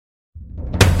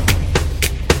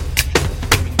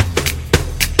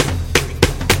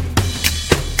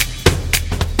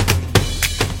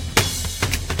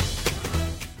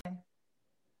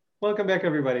Welcome back,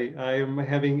 everybody. I am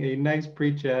having a nice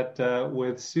pre-chat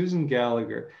with Susan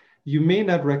Gallagher. You may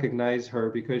not recognize her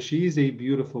because she is a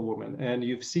beautiful woman, and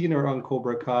you've seen her on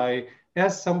Cobra Kai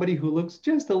as somebody who looks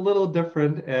just a little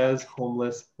different as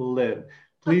homeless Lynn.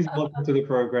 Please welcome to the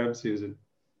program, Susan.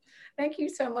 Thank you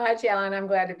so much, Alan. I'm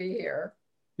glad to be here.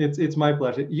 It's my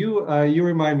pleasure. You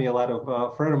remind me a lot of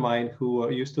a friend of mine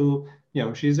who used to,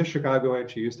 she's a Chicagoan.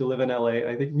 She used to live in LA.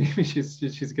 I think maybe she's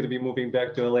going to be moving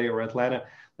back to LA or Atlanta.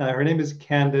 Her name is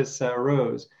Candace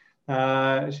Rose.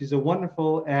 She's a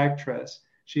wonderful actress.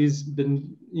 She's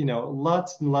been,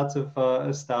 lots and lots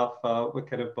of stuff with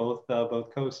kind of both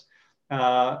coasts.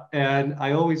 And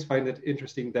I always find it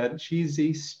interesting that she's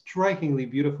a strikingly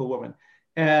beautiful woman.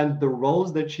 And the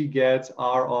roles that she gets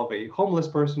are of a homeless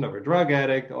person, of a drug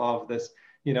addict, of this,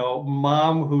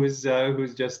 mom who's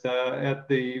just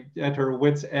at her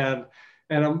wits' end.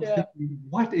 And I'm Yeah. thinking,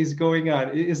 what is going on?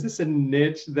 Is this a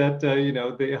niche that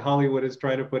the Hollywood is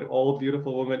trying to put all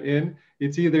beautiful women in?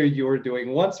 It's either you're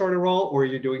doing one sort of role or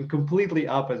you're doing completely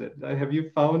opposite. Have you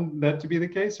found that to be the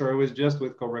case, or it was just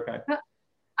with Cobra Kai?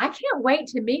 I can't wait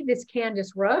to meet this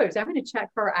Candace Rose. I'm going to check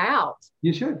her out.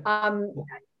 You should. Um,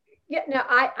 yeah, no,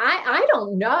 I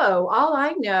don't know. All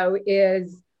I know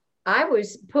is I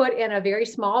was put in a very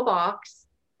small box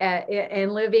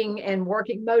and living and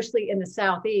working mostly in the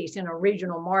Southeast in a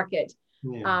regional market.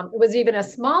 Yeah. It was even a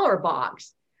smaller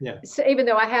box. Yeah. So even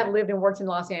though I had lived and worked in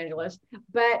Los Angeles,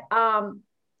 but I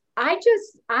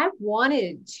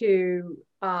wanted to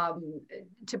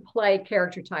play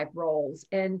character type roles,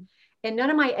 and none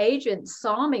of my agents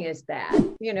saw me as that.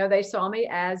 They saw me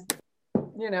as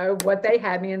what they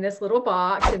had me in this little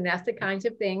box, and that's the kinds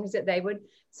of things that they would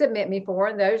submit me for,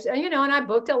 and those, and I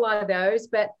booked a lot of those,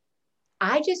 but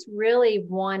I just really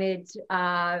wanted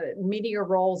meteor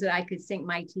roles that I could sink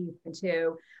my teeth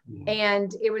into. Yeah.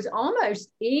 And it was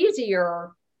almost easier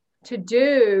to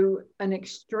do an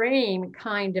extreme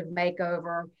kind of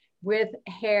makeover with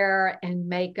hair and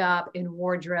makeup and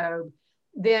wardrobe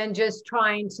than just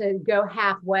trying to go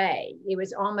halfway. It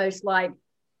was almost like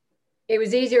it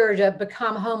was easier to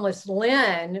become homeless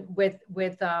Lynn with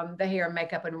the hair,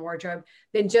 makeup, and wardrobe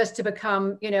than just to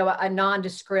become, a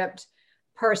nondescript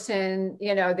person,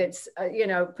 that's,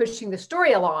 pushing the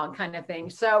story along kind of thing.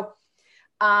 So,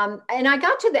 and I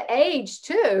got to the age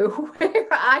too, where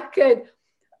I could,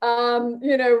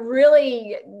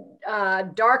 really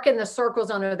darken the circles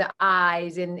under the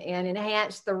eyes and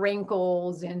enhance the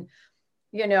wrinkles. And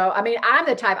I'm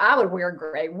the type, I would wear a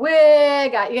gray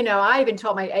wig. I even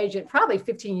told my agent probably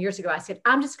 15 years ago, I said,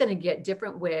 I'm just going to get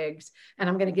different wigs and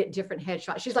I'm going to get different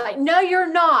headshots. She's like, no,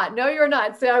 you're not. No, you're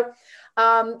not. So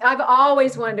I've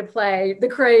always wanted to play the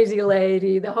crazy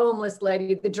lady, the homeless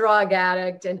lady, the drug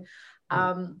addict. And,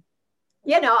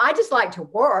 I just like to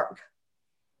work.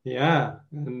 Yeah,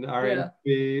 and our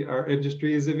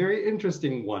industry is a very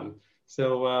interesting one.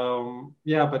 So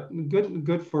yeah, but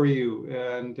good for you.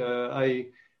 And I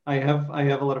have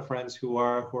a lot of friends who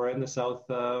are in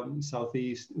the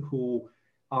southeast who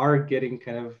are getting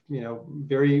kind of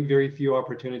very very few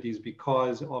opportunities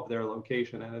because of their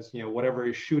location. And as whatever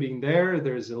is shooting there,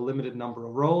 there's a limited number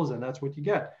of roles, and that's what you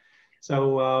get.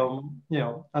 So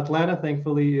Atlanta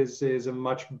thankfully is a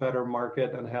much better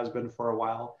market and has been for a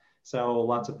while. So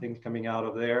lots of things coming out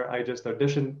of there. I just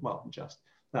auditioned, well, just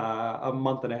a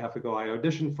month and a half ago, I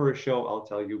auditioned for a show. I'll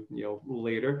tell you,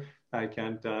 later. I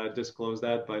can't disclose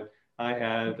that, but I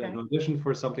had an audition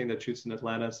for something that shoots in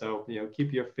Atlanta. So,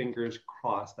 keep your fingers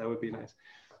crossed. That would be nice.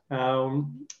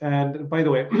 And by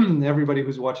the way, everybody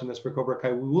who's watching this for Cobra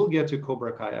Kai, we will get to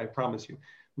Cobra Kai, I promise you.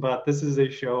 But this is a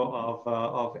show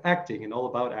of acting and all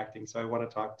about acting. So I want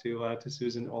to talk to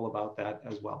Susan all about that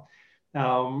as well.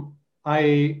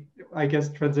 I guess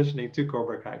transitioning to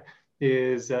Cobra Kai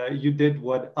is you did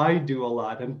what I do a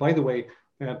lot. And by the way,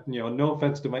 no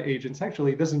offense to my agents,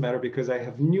 actually it doesn't matter because I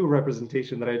have new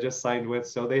representation that I just signed with,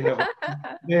 so they have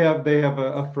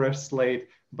a fresh slate.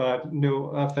 But no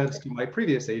offense to my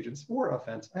previous agents, or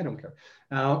offense, I don't care.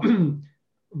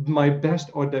 My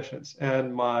best auditions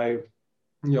and my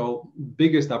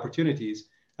biggest opportunities.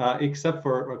 Except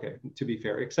for, okay, to be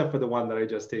fair, except for the one that I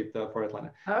just taped for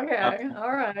Atlanta. Okay,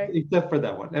 all right. Except for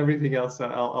that one. Everything else,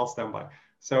 I'll stand by.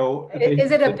 So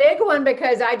is it a big one?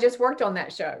 Because I just worked on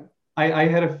that show. I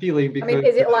had a feeling because. I mean,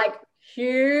 is it like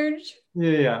huge?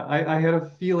 Yeah. I had a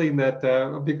feeling that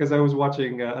because I was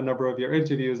watching a number of your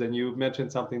interviews and you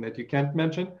mentioned something that you can't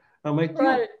mention. I'm like,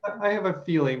 right. I have a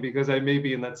feeling because I may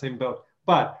be in that same boat,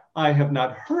 but I have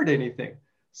not heard anything.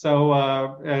 So,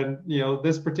 and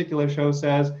this particular show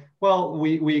says, well,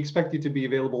 we expect you to be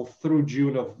available through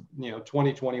June of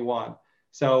 2021.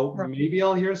 So Right. maybe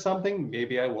I'll hear something,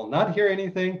 maybe I will not hear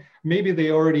anything. Maybe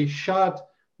they already shot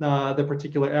the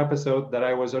particular episode that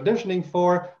I was auditioning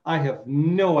for. I have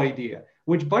no idea.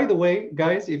 Which, by the way,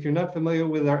 guys, if you're not familiar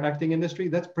with our acting industry,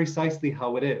 that's precisely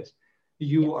how it is.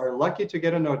 You Yes. are lucky to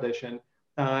get an audition,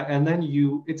 and then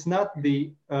it's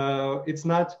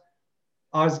not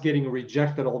us getting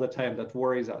rejected all the time that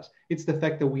worries us. It's the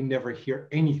fact that we never hear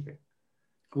anything.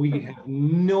 We have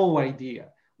no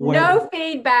idea. No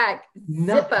feedback.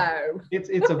 Nothing. Zippo.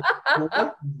 It's a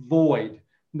black void.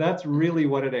 That's really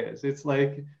what it is. It's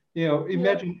like,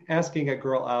 imagine asking a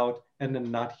girl out and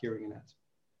then not hearing an answer.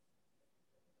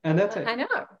 And that's it. I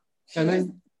know. And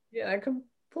then,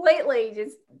 Completely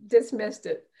just dismissed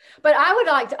it. But I would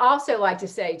like to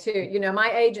say too,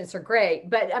 my agents are great,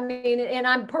 but I mean, and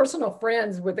I'm personal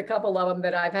friends with a couple of them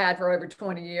that I've had for over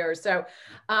 20 years. So,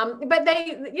 but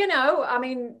they, I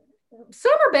mean,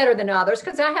 some are better than others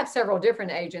because I have several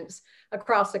different agents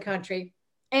across the country,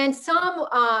 and some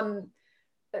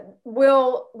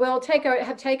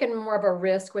have taken more of a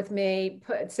risk with me,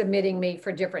 submitting me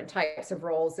for different types of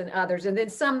roles than others. And then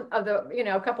some of the,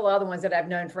 a couple of other ones that I've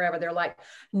known forever, they're like,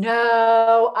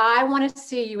 no, I want to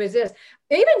see you as this.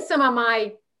 Even some of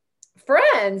my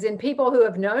friends and people who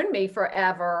have known me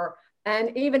forever,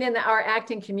 and even in our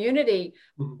acting community,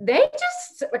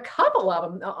 a couple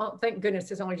of them, thank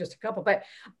goodness it's only just a couple, but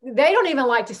they don't even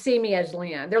like to see me as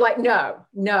Lynn. They're like, no,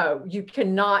 you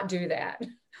cannot do that.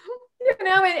 And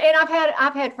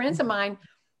I've had friends of mine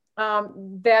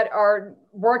that are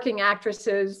working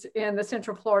actresses in the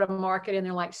Central Florida market, and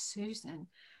they're like, Susan,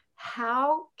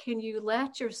 how can you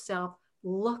let yourself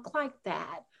look like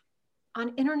that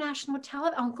on international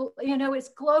television? It's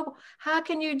global. How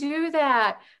can you do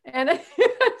that? And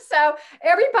so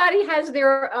everybody has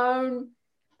their own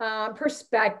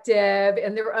perspective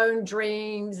and their own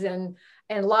dreams and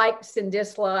likes and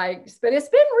dislikes. But it's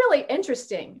been really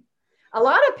interesting. A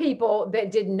lot of people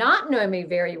that did not know me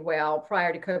very well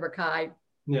prior to Cobra Kai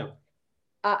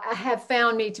have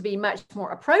found me to be much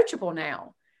more approachable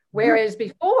now. Whereas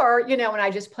before, when I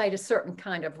just played a certain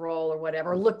kind of role or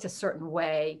whatever, looked a certain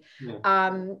way, they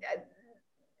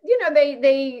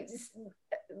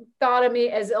thought of me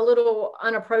as a little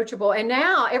unapproachable. And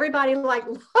now everybody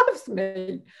loves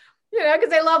me, because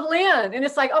they love Lynn. And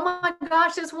it's like, oh my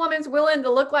gosh, this woman's willing to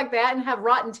look like that and have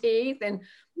rotten teeth and,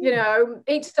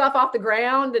 eat stuff off the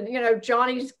ground. And,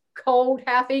 Johnny's cold,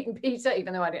 half-eaten pizza,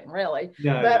 even though I didn't really.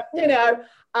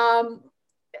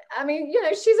 I mean,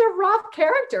 she's a rough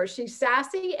character. She's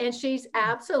sassy and she's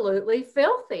absolutely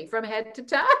filthy from head to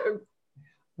toe.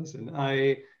 Listen,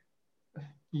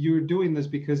 you're doing this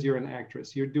because you're an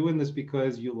actress. You're doing this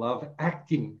because you love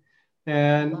acting.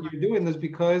 And you're doing this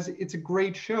because it's a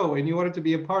great show and you wanted to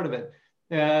be a part of it.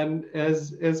 And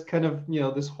as kind of,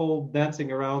 this whole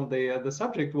dancing around the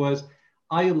subject was,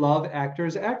 I love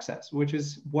actors' access, which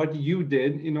is what you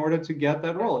did in order to get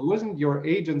that role. It wasn't your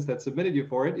agents that submitted you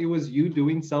for it. It was you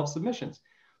doing self-submissions.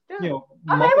 I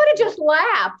would have just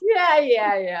laughed.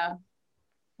 Yeah.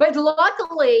 But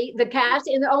luckily, the cast,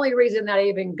 and the only reason that I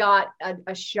even got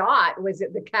a shot was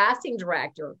that the casting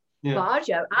director,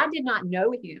 Baggio, I did not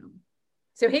know him.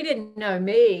 So he didn't know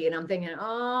me. And I'm thinking,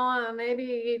 maybe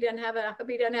he doesn't have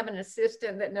an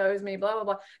assistant that knows me, blah, blah,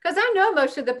 blah. Because I know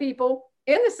most of the people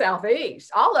in the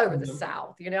Southeast, all over the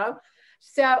South,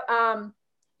 So,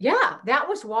 that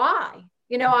was why.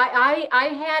 I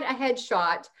had a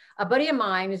headshot. A buddy of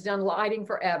mine has done lighting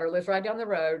forever, lives right down the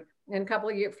road. And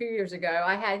a few years ago,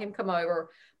 I had him come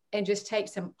over and just take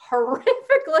some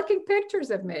horrific looking pictures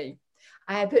of me.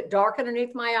 I had put dark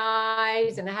underneath my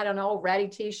eyes and I had an old ratty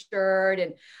t-shirt.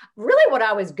 And really what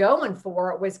I was going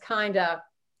for was kind of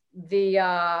the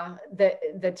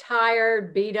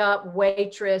tired, beat up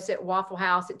waitress at Waffle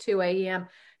House at 2 a.m.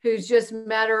 who's just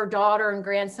met her daughter and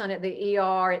grandson at the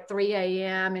ER at 3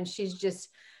 a.m. and she's just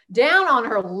down on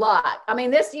her luck. I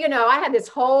mean, I had this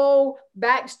whole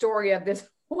backstory of this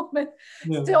woman.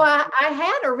 Yeah. So I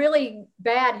had a really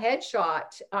bad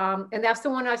headshot, and that's the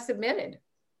one I submitted.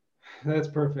 That's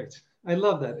perfect. I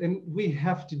love that, and we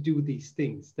have to do these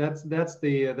things. That's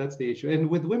the issue. And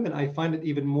with women, I find it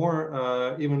even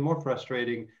more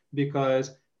frustrating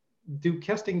because do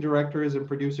casting directors and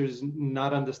producers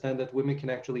not understand that women can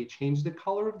actually change the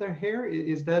color of their hair?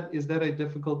 Is that a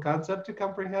difficult concept to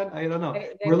comprehend? I don't know.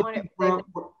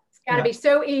 It's got to be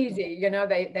so easy.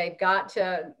 They've got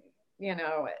to.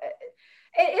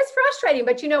 It's frustrating,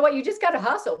 but you know what? You just got to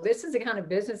hustle. This is the kind of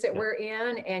business that we're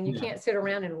in, and you can't sit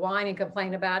around and whine and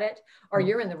complain about it, or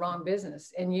you're in the wrong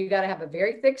business. And you got to have a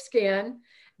very thick skin,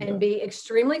 and be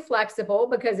extremely flexible,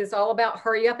 because it's all about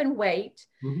hurry up and wait.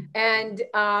 Mm-hmm. And,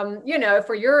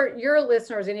 for your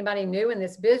listeners, anybody new in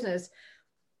this business,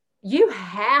 you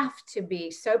have to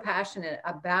be so passionate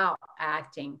about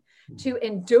acting to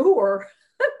endure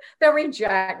the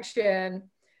rejection,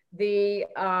 the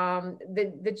not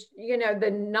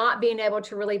being able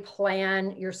to really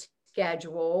plan your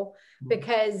schedule,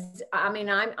 because I'm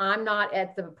not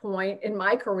at the point in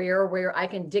my career where I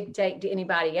can dictate to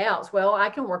anybody else, well, I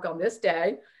can work on this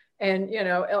day and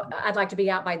I'd like to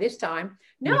be out by this time.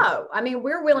 No,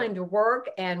 we're willing to work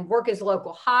as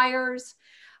local hires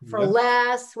for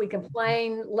less. We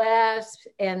complain less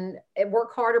and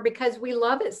work harder because we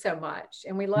love it so much,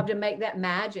 and we love to make that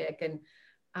magic and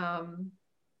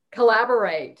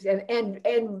collaborate. And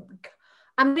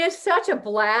it's such a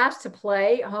blast to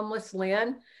play Homeless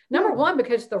Lynn. Number one,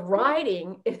 because the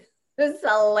writing is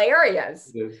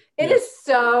hilarious. It is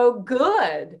so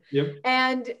good. Yep.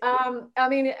 And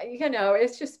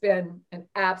it's just been an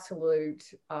absolute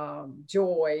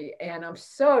joy. And I'm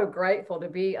so grateful to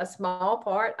be a small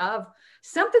part of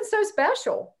something so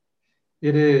special.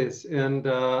 It is. And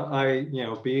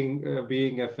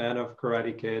being a fan of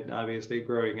Karate Kid, obviously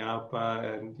growing up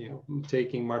and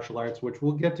taking martial arts, which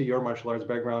we'll get to your martial arts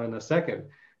background in a second.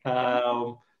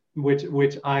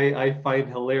 Which I find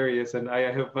hilarious, and I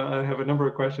have a number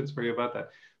of questions for you about that.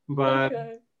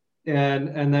 But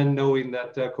and then knowing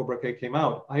that Cobra Kai came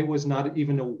out, I was not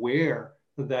even aware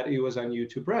that it was on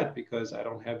YouTube Red, because I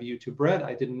don't have YouTube Red.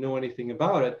 I didn't know anything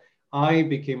about it. I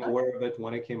became aware of it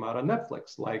when it came out on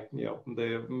Netflix, like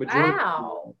the majority.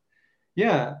 Wow.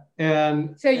 Yeah,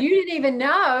 and so you didn't even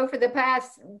know for the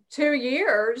past 2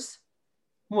 years.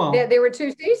 Well, there were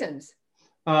 2 seasons.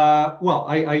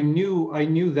 I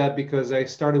knew that because I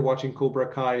started watching Cobra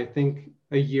Kai, I think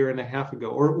a year and a half ago,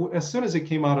 or as soon as it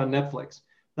came out on Netflix.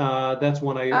 That's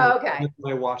when I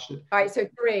watched it. All right, so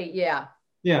 3, yeah.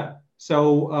 Yeah.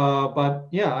 So,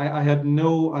 I had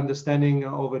no understanding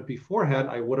of it beforehand.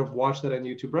 I would have watched it on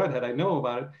YouTube Red had I known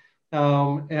about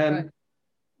it.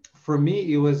 For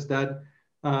me, it was that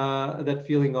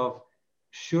feeling of,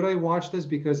 should I watch this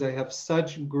because I have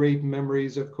such great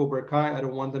memories of Cobra Kai? I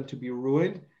don't want them to be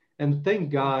ruined. And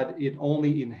thank God it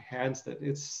only enhanced it.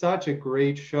 It's such a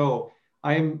great show.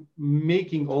 I'm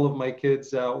making all of my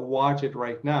kids watch it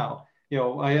right now.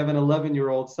 I have an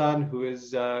 11-year-old son who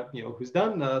is, who's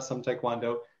done some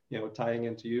Taekwondo, tying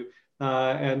into you.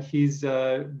 And he's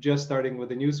just starting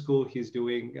with a new school. He's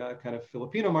doing kind of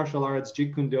Filipino martial arts,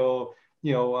 Jeet Kune Do,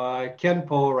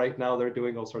 Kenpo. Right now they're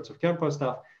doing all sorts of Kenpo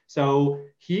stuff. So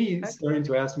he's starting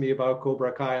to ask me about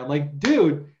Cobra Kai. I'm like,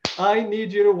 dude, I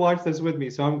need you to watch this with me.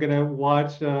 So I'm going to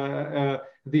watch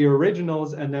the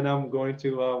originals, and then I'm going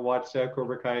to watch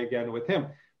Cobra Kai again with him.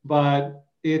 But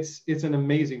it's an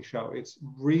amazing show. It's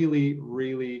really,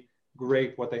 really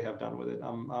great what they have done with it.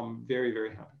 I'm very,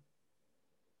 very happy.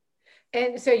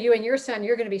 And so you and your son,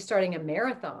 you're going to be starting a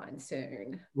marathon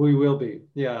soon. We will be,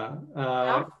 yeah.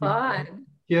 How fun!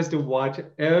 He has to watch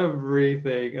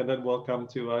everything, and then we'll come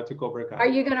to Cobra Kai. Are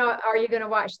you gonna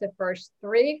watch the first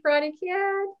 3 Karate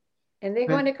Kid, and then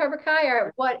go into Cobra Kai,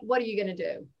 or what are you gonna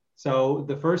do? So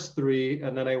the first 3,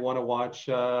 and then I want to watch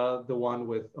the one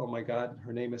with, oh my God,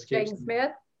 her name escapes me.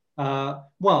 Jaden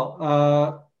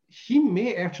Smith. He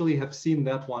may actually have seen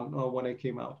that one when it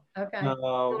came out. Okay.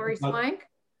 Hilary Swank.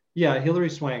 Yeah, Hilary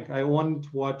Swank. I wanted to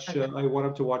watch. I want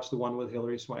him to watch the one with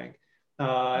Hilary Swank,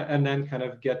 and then kind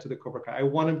of get to the Cobra Kai. I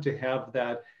want him to have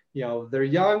that. They're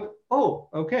young. Oh,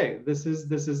 okay. This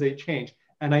is a change,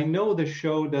 and I know the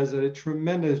show does a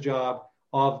tremendous job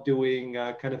of doing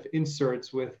kind of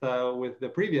inserts with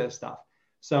the previous stuff.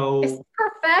 So it's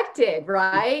perfected,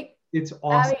 right? It's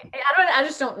awesome. I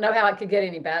just don't know how it could get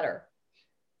any better.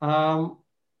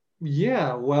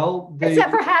 Yeah, well,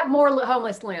 except for have more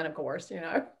Homeless Lynn, of course,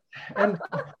 and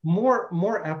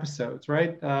more episodes,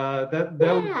 right?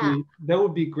 That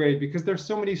would be great, because there's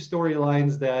so many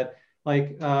storylines that,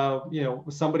 like,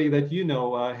 somebody that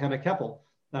Hannah Keppel,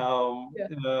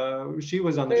 she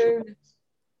was on the show.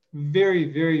 Very,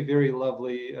 very, very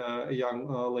lovely young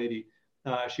lady.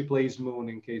 She plays Moon,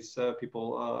 in case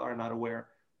people are not aware.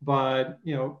 But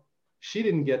she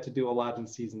didn't get to do a lot in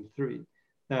season 3.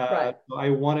 Right. I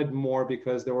wanted more,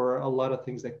 because there were a lot of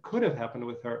things that could have happened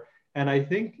with her. And I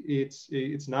think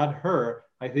it's not her.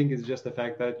 I think it's just the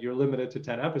fact that you're limited to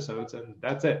 10 episodes, and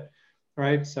that's it.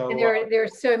 Right. So and there are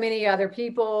so many other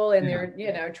people, and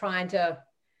they're trying to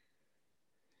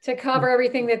cover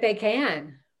everything that they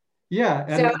can. Yeah,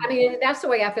 So, and I mean, that's the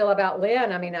way I feel about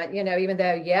Lynn. I mean, even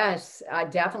though, yes, I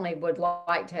definitely would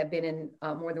like to have been in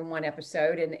more than one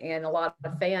episode, and a lot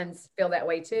of fans feel that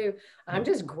way too. yeah, I'm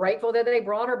just grateful that they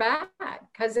brought her back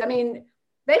because, I mean,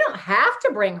 they don't have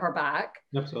to bring her back,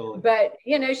 absolutely. but,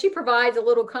 she provides a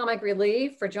little comic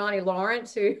relief for Johnny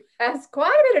Lawrence, who has quite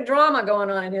a bit of drama going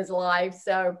on in his life.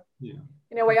 So, Yeah.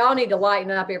 we all need to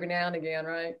lighten up every now and again,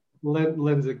 right?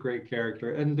 Lynn's a great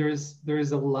character, and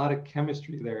there's a lot of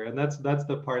chemistry there, and that's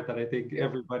the part that I think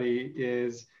everybody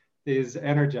is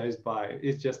energized by.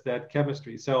 Is just that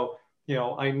chemistry. So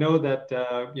I know that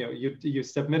you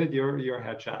submitted your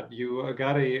headshot. You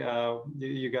got a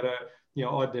you got a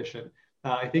audition.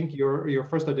 I think your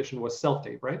first audition was self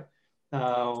tape, right?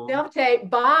 Self-tape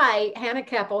by Hannah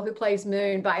Keppel, who plays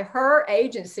Moon, by her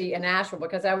agency in Asheville,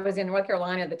 because I was in North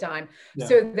Carolina at the time. Yeah.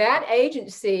 So that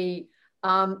agency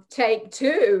take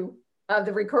two of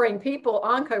the recurring people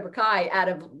on Cobra Kai out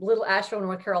of Little Asheville,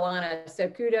 North Carolina. So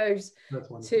kudos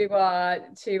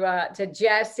to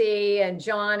Jesse and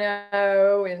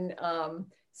Jono and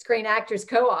Screen Actors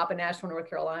Co-op in Asheville, North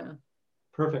Carolina.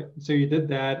 Perfect. So you did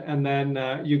that, and then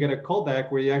you get a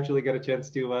callback where you actually get a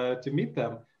chance to meet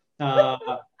them. I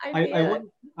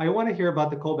want to hear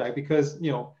about the callback because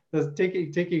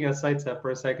taking a sidestep for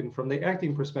a second from the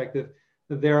acting perspective,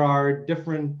 there are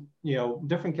different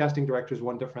casting directors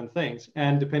want different things,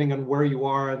 and depending on where you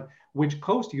are and which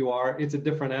coast you are, it's a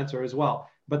different answer as well.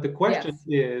 But the question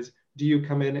is, do you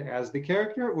come in as the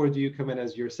character, or do you come in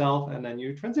as yourself and then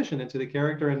you transition into the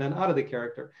character and then out of the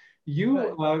character?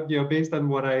 Based on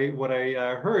what I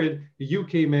heard, you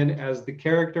came in as the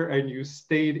character and you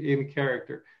stayed in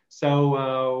character.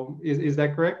 So is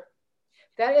that correct?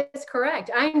 That is correct.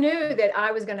 I knew that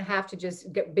I was going to have to just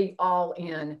be all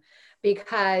in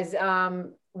because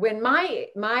when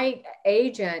my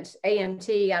agent,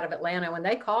 AMT out of Atlanta, when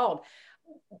they called,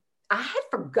 I had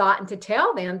forgotten to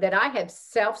tell them that I had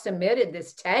self-submitted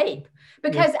this tape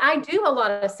because I do a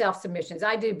lot of self-submissions.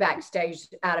 I do backstage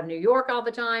out of New York all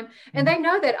the time. And they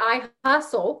know that I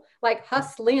hustle, like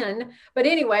hustling. But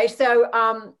anyway,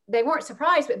 so they weren't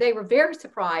surprised, but they were very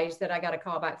surprised that I got a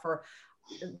call back for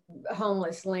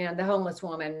homeless Lynn, the homeless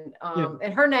woman.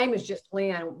 And her name is just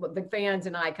Lynn. The fans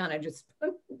and I kind of just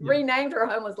renamed her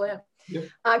Homeless Lynn.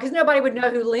 Because nobody would know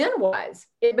who Lynn was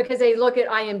because they look at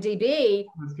IMDb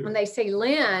when they see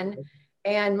Lynn,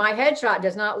 and my headshot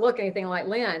does not look anything like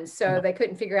Lynn. So they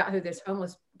couldn't figure out who this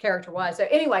homeless character was. So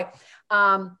anyway,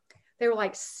 they were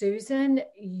like, Susan,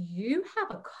 you have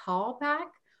a callback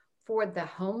for the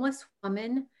homeless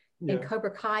woman in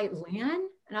Cobra Kai, Lynn?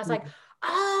 And I was like,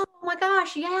 oh my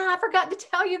gosh, I forgot to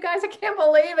tell you guys. I can't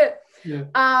believe it.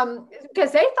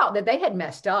 Because they thought that they had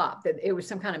messed up, that it was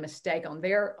some kind of mistake on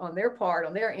their part,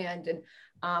 on their end. And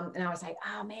I was like,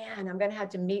 oh man, I'm going to have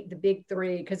to meet the big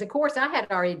three. Because of course I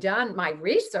had already done my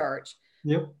research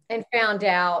and found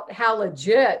out how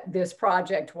legit this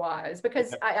project was.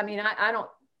 Because I don't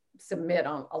submit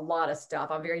on a lot of stuff.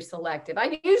 I'm very selective.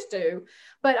 I used to,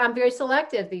 but I'm very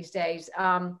selective these days.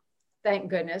 Thank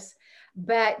goodness.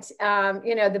 But,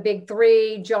 the big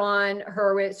three, John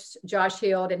Hurwitz, Josh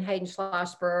Hield, and Hayden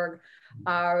Schlossberg,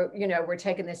 were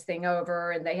taking this thing over,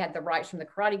 and they had the rights from the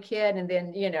Karate Kid. And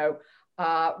then,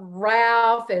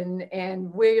 Ralph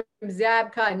and William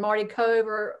Zabka and Marty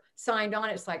Cover signed on.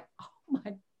 It's like, oh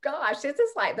my gosh, this is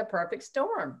like the perfect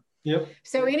storm.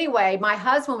 So anyway, my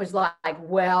husband was like,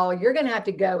 well, you're going to have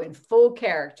to go in full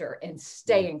character and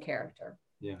stay in character.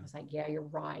 I was like, yeah, you're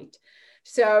right.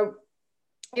 So,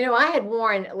 I had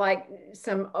worn like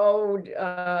some old,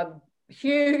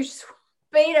 huge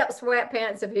beat up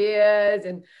sweatpants of his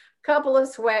and a couple of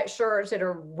sweatshirts that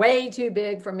are way too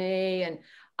big for me. And,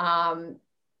 I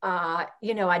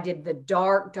did the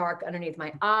dark underneath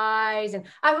my eyes. And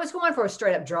I was going for a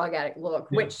straight up drug addict look,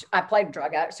 which I played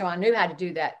drug addict. So I knew how to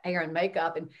do that hair and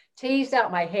makeup and teased out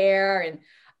my hair. And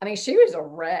I mean, she was a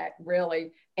wreck,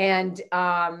 really. And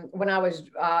when I was,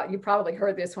 you probably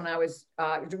heard this when I was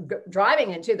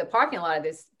driving into the parking lot of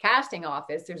this casting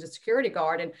office, there's a security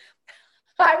guard, and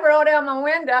I rolled down my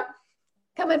window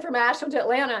coming from Asheville to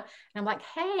Atlanta. And I'm like,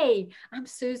 hey, I'm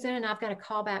Susan, and I've got a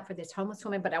call back for this homeless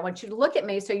woman, but I want you to look at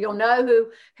me so you'll know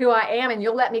who I am, and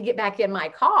you'll let me get back in my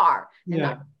car and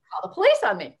not call the police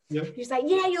on me. He's like,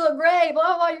 yeah, you look great,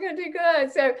 blah, blah, you're going to do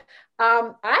good. So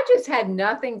I just had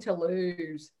nothing to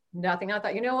lose. Nothing. I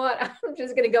thought, you know what? I'm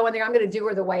just going to go in there. I'm going to do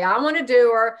her the way I want to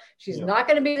do her. She's not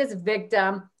going to be this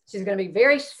victim. She's going to be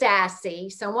very sassy,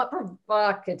 somewhat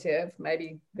provocative,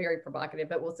 maybe very provocative,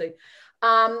 but we'll see.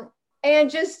 And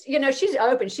just, she's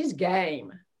open. She's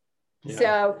game.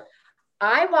 So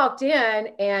I walked in,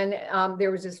 and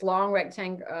there was this long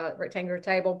rectangular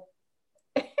table.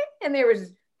 And there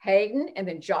was Hayden, and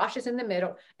then Josh is in the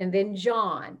middle, and then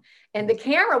John. And the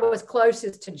camera was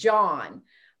closest to John,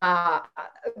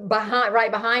 right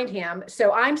behind him.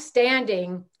 So I'm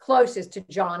standing closest to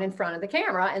John in front of the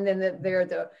camera. And then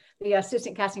the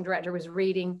assistant casting director was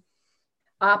reading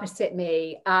opposite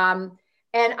me.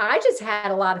 And I just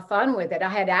had a lot of fun with it. I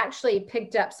had actually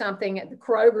picked up something at the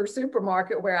Kroger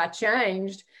supermarket where I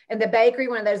changed, and the bakery,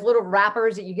 one of those little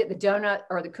wrappers that you get the donut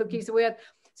or the cookies with.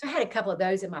 So I had a couple of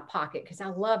those in my pocket because I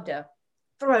love to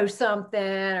throw something,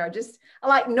 or just, I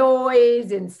like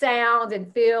noise and sounds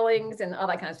and feelings and all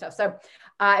that kind of stuff. So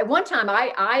at one time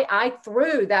I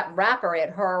threw that wrapper at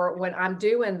her when I'm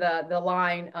doing the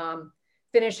line,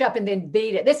 finish up and then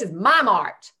beat it. This is my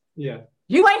mart. Yeah.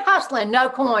 You ain't hustling no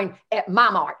coin at my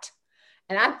mart.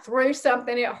 And I threw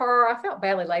something at her. I felt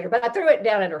badly later, but I threw it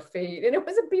down at her feet, and it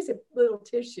was a piece of little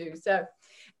tissue. So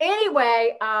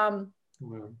anyway,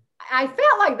 I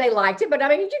felt like they liked it, but I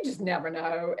mean, you just never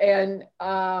know. And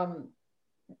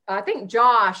I think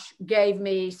Josh gave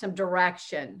me some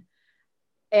direction,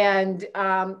 and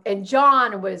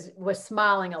John was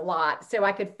smiling a lot. So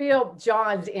I could feel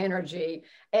John's energy,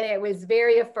 and it was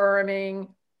very affirming.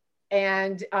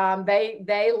 And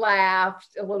they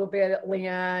laughed a little bit at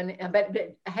Lynn, but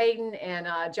Hayden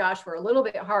and Josh were a little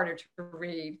bit harder to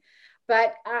read.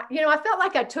 But, I felt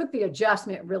like I took the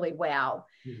adjustment really well.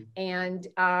 Mm-hmm. And,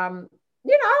 I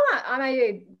may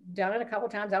have done it a couple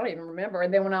of times. I don't even remember.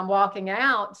 And then when I'm walking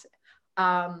out,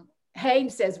 Hayden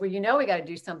says, well, we got to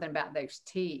do something about those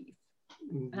teeth.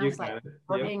 And I was like,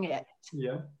 bring it.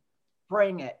 Yeah.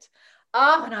 Bring it.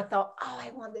 Oh, and I thought,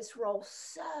 I want this role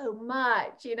so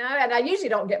much, and I usually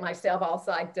don't get myself all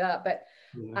psyched up, but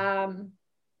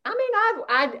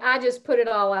I just put it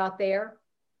all out there.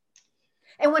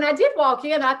 And when I did walk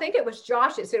in, I think it was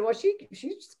Josh that said, well,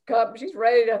 she's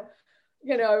ready to,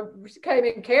 she came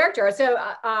in character. So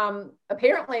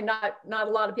apparently not a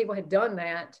lot of people had done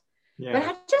that. Yeah. But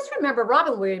I just remember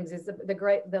Robin Williams is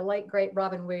the late great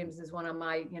Robin Williams is one of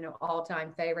my,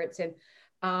 all-time favorites. And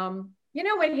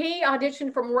when he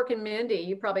auditioned for Mork and Mindy,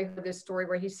 you probably heard this story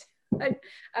where he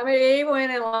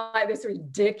went in like this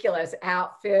ridiculous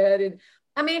outfit.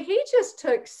 And he just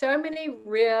took so many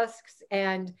risks,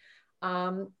 and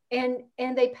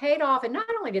they paid off. And not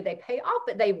only did they pay off,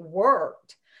 but they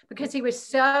worked because he was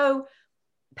so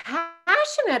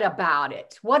passionate about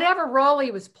it. Whatever role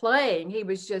he was playing, he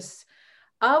was just,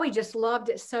 he just loved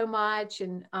it so much.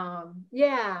 And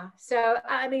so,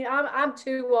 I'm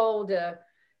too old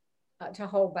to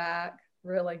hold back,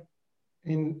 really.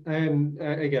 And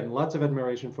again, lots of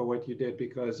admiration for what you did,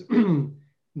 because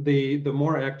the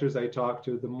more actors I talk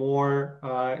to, the more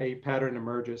a pattern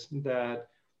emerges that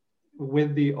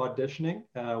with the auditioning,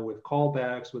 with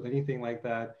callbacks, with anything like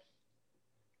that,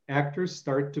 actors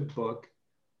start to book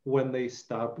when they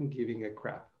stop giving a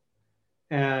crap.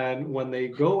 And when they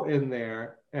go in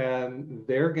there and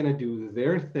they're going to do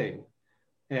their thing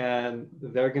and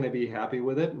they're going to be happy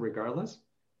with it regardless,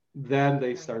 then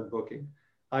they start booking.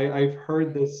 I've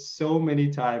heard this so many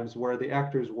times where the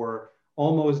actors were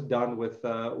almost done with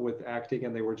acting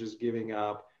and they were just giving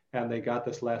up, and they got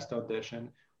this last audition,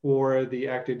 or the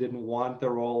actor didn't want the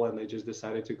role and they just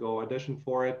decided to go audition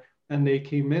for it, and they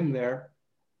came in there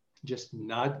just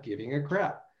not giving a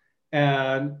crap.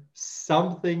 And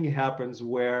something happens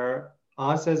where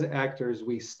us as actors,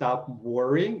 we stop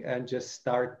worrying and just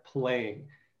start playing.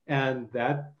 And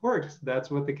that works. That's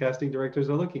what the casting directors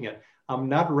are looking at. I'm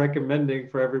not recommending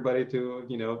for everybody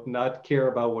to, not care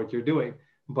about what you're doing,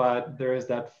 but there is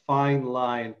that fine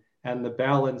line, and the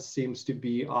balance seems to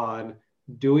be on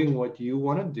doing what you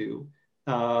want to do,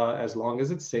 as long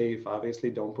as it's safe. Obviously,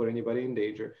 don't put anybody in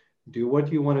danger. Do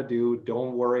what you want to do.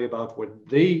 Don't worry about what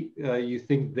you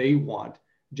think they want.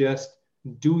 Just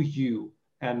do you.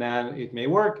 And then it may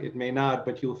work, it may not,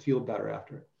 but you'll feel better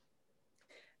after it.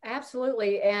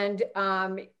 Absolutely. And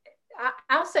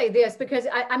I'll say this, because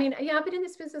I've been in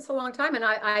this business a long time, and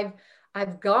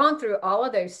I've gone through all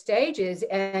of those stages.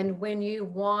 And when you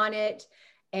want it,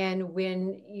 and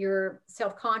when you're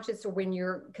self-conscious, or when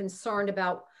you're concerned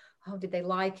about, did they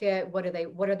like it? What are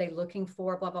they looking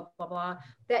for? Blah, blah, blah, blah.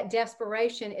 That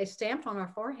desperation is stamped on our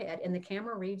forehead, and the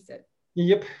camera reads it.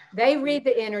 Yep. They read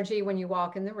the energy when you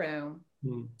walk in the room.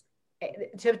 Mm.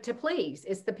 To please.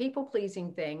 It's the people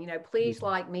pleasing thing, please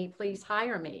like me, please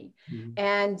hire me. Mm-hmm.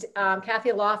 And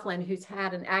Kathy Laughlin, who's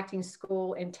had an acting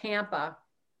school in Tampa,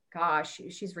 gosh,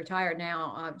 she's retired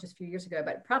now, just a few years ago,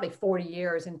 but probably 40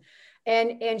 years.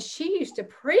 And she used to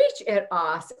preach at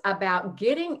us about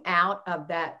getting out of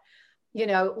that,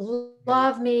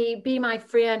 love me, be my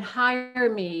friend,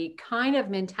 hire me kind of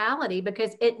mentality,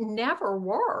 because it never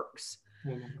works.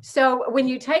 So when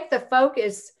you take the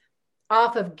focus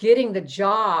off of getting the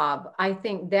job, I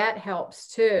think that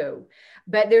helps too.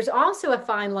 But there's also a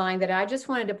fine line that I just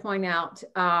wanted to point out.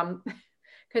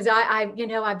 Because I've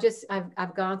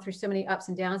gone through so many ups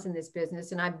and downs in this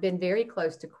business, and I've been very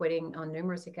close to quitting on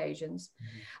numerous occasions.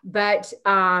 But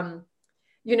when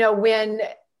you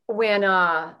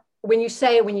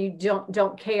say when you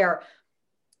don't care,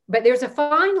 but there's a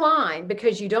fine line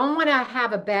because you don't want to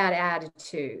have a bad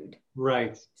attitude.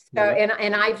 Right. So,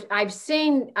 and I've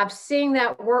seen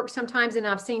that work sometimes, and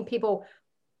I've seen people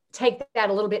take that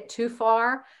a little bit too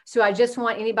far. So I just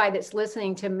want anybody that's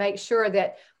listening to make sure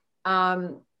that,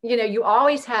 you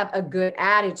always have a good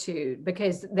attitude,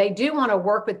 because they do want to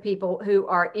work with people who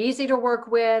are easy to work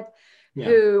with,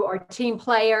 who are team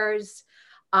players,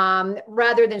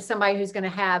 rather than somebody who's going to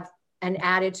have an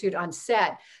attitude on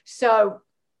set. So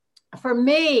for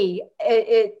me,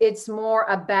 it's more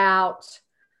about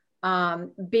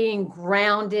being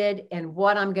grounded in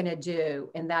what I'm going to do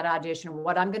in that audition,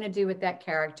 what I'm going to do with that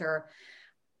character,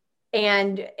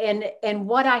 and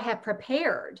what I have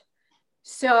prepared.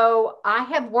 So I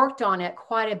have worked on it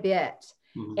quite a bit,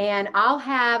 and I'll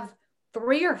have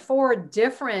 3 or 4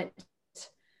 different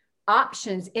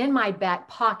options in my back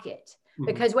pocket,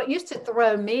 because what used to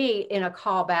throw me in a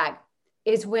callback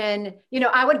is when,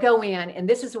 I would go in and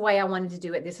this is the way I wanted to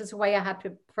do it. This is the way I have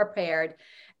prepared.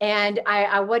 And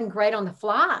I wasn't great on the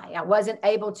fly. I wasn't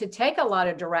able to take a lot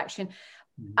of direction.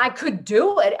 I could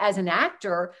do it as an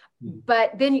actor,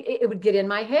 but then it would get in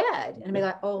my head and I'd be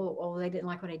like, oh, they didn't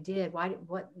like what I did.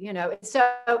 So,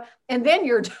 and then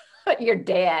you're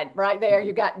dead right there.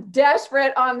 You got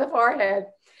desperate on the forehead.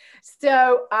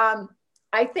 So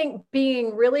I think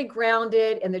being really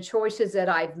grounded in the choices that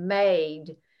I've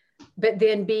made, but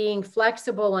then being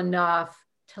flexible enough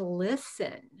to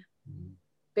listen.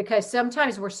 Because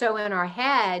sometimes we're so in our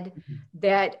head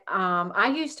that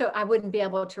I wouldn't be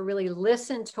able to really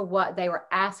listen to what they were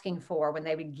asking for when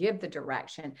they would give the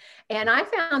direction. And I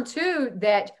found too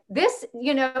that this,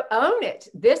 own it.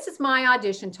 This is my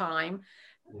audition time.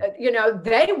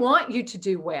 They want you to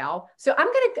do well. So I'm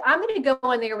going to go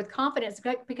in there with confidence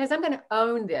because I'm going to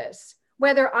own this,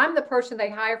 whether I'm the person they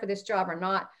hire for this job or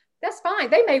not. That's fine.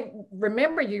 They may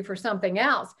remember you for something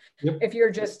else if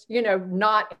you're just,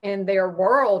 not in their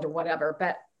world or whatever.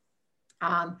 But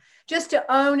just to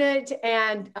own it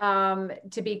and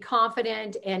to be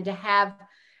confident and to have,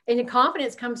 and the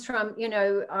confidence comes from,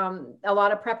 a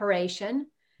lot of preparation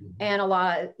and a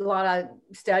lot of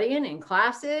studying and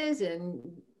classes and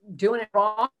doing it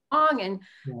wrong and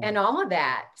all of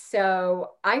that.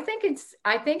 So I think it's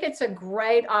a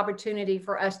great opportunity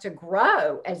for us to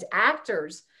grow as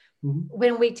actors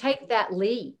when we take that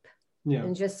leap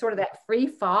and just sort of that free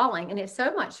falling. And it's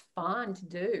so much fun to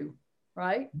do,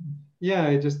 right?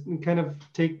 Yeah, just kind of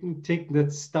take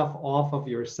that stuff off of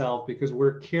yourself, because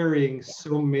we're carrying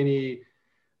so many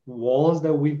walls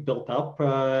that we've built up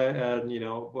and,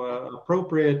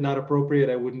 appropriate, not appropriate.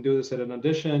 I wouldn't do this at an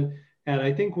audition. And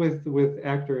I think with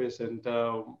actors and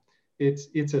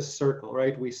it's a circle,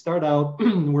 right? We start out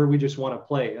where we just want to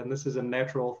play, and this is a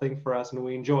natural thing for us and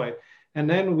we enjoy. And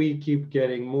then we keep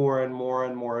getting more and more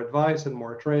and more advice and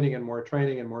more training and more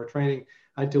training and more training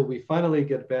until we finally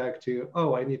get back to,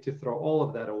 I need to throw all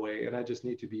of that away and I just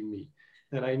need to be me.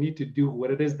 And I need to do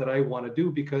what it is that I want to do,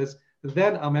 because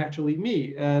then I'm actually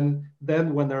me. And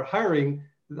then when they're hiring,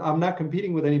 I'm not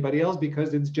competing with anybody else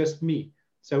because it's just me.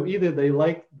 So either they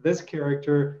like this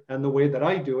character and the way that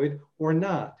I do it or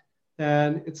not.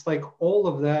 And it's like all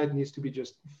of that needs to be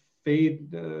just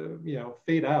fade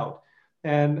out.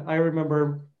 And I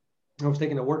remember I was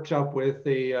taking a workshop with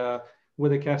a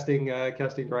casting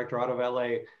director out of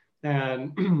LA,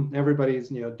 and everybody's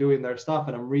doing their stuff,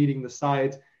 and I'm reading the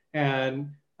sides,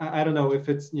 and I don't know if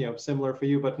it's similar for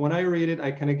you, but when I read it, I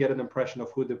kind of get an impression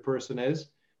of who the person is,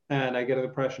 and I get an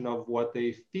impression of what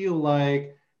they feel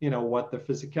like, what their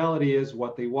physicality is,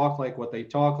 what they walk like, what they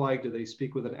talk like, do they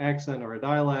speak with an accent or a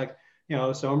dialect,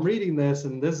 So I'm reading this,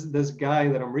 and this guy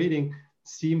that I'm reading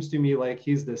seems to me like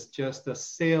he's just a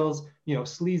sales,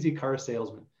 sleazy car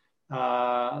salesman.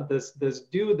 This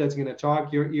dude that's going to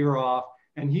talk your ear off,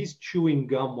 and he's chewing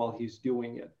gum while he's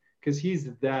doing it because he's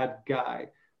that guy.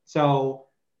 So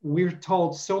we're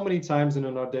told so many times in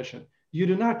an audition, you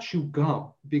do not chew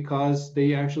gum because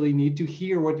they actually need to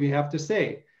hear what we have to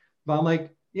say. But I'm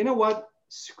like, you know what?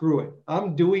 Screw it.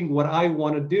 I'm doing what I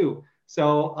want to do.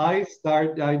 So I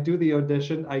do the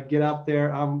audition, I get up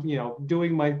there, I'm,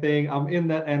 doing my thing. I'm in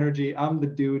that energy. I'm the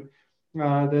dude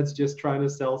that's just trying to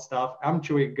sell stuff. I'm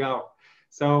chewing gum.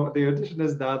 So the audition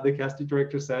is done. The casting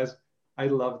director says, I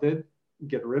loved it.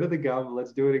 Get rid of the gum.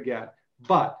 Let's do it again.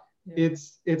 But Yeah.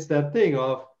 it's that thing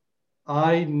of,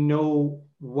 I know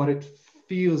what it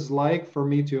feels like for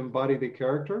me to embody the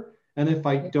character, and if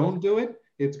I Yeah. don't do it,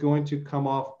 it's going to come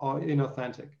off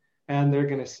inauthentic, and they're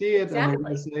going to see it and they're going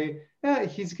to Exactly. say, yeah,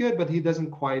 he's good, but he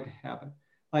doesn't quite have it.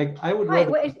 Like I would Right.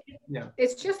 rather, Well, yeah.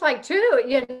 it's just like too,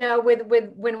 with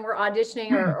when we're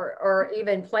auditioning or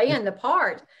even playing the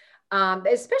part,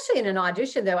 especially in an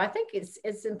audition though, I think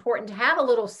it's important to have a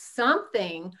little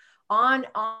something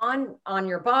on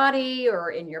your body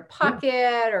or in your Yeah.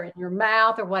 pocket or in your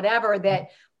mouth or whatever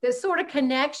that sort of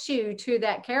connects you to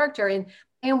that character.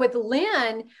 And with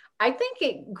Lynn, I think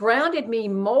it grounded me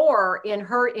more in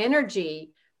her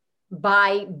energy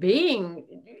by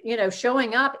being,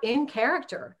 showing up in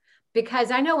character.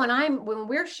 Because I know when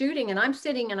we're shooting and I'm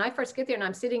sitting and I first get there and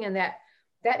I'm sitting in that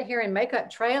hair and makeup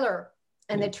trailer,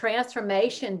 and Yeah. the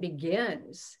transformation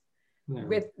begins Yeah.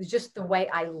 with just the way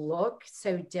I look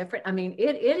so different. I mean,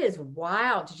 it is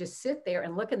wild to just sit there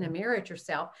and look in the mirror at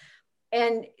yourself,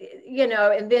 and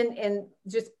and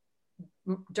just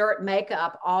dirt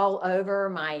makeup all over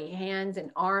my hands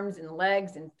and arms and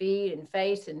legs and feet and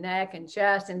face and neck and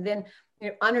chest. And then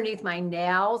underneath my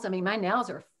nails, I mean, my nails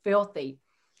are filthy.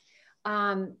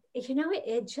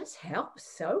 It just helps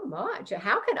so much.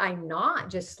 How could I not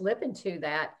just slip into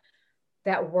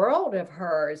that world of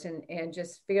hers and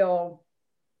just feel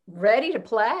ready to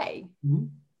play? Mhm.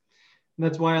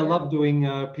 That's why I Yeah. love doing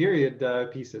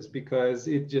period pieces, because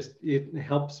it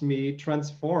helps me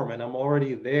transform, and I'm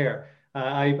already there.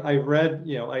 I read,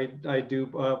 I do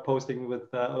posting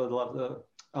with a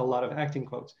lot of acting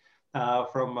quotes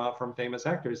from famous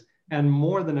actors, and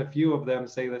more than a few of them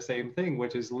say the same thing,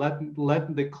 which is let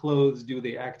the clothes do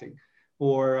the acting,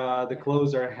 or the Yeah.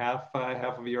 clothes are half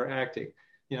of your acting.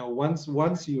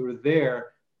 Once you're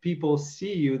there, people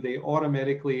see you, they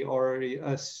automatically already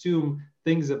assume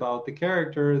things about the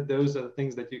character. Those are the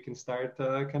things that you can start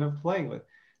kind of playing with.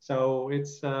 So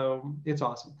it's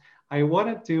awesome. I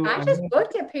wanted to. I just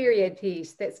booked a period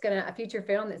piece a feature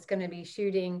film that's gonna be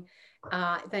shooting.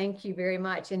 Thank you very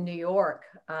much, in New York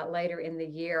later in the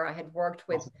year. I had worked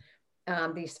with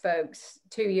Awesome. these folks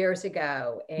 2 years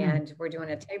ago, Hmm. and we're doing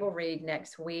a table read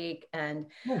next week. And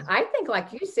Nice. I think,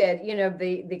 like you said,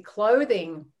 the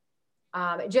clothing,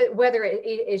 whether it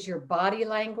is your body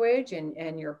language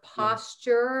and your Yeah.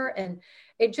 posture, and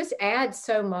it just adds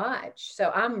so much.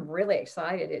 So I'm really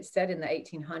excited. It's set in the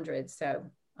 1800s, so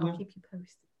I'll Yeah. keep you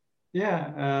posted.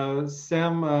 Yeah.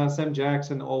 Sam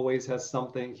Jackson always has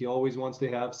something. He always wants to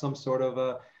have some sort of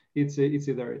a. It's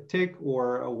either a tick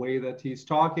or a way that he's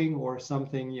talking, or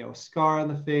something, scar on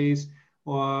the face.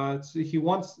 Or he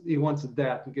wants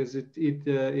that, because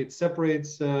it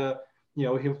separates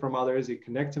him from others. It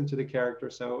connects him to the character.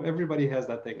 So everybody has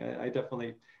that thing. I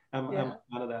definitely I'm Yeah. a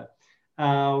fan of that.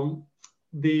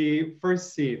 The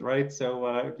first scene, right?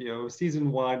 So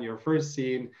season one, your first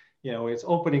scene, it's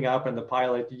opening up in the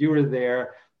pilot. You were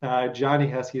there. Johnny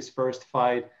has his first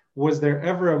fight. Was there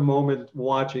ever a moment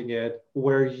watching it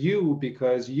where you,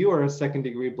 because you are a second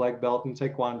degree black belt in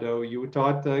Taekwondo, you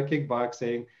taught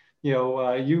kickboxing,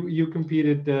 you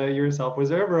competed yourself. Was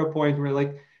there ever a point where,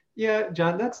 like, yeah,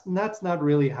 John, that's not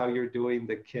really how you're doing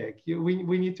the kick. We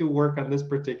need to work on this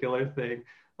particular thing.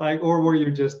 Like, or were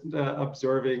you just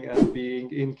observing and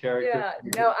being in character? Yeah,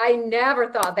 no, I never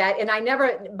thought that. And I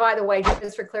never, by the way,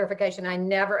 just for clarification, I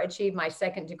never achieved my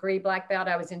second degree black belt.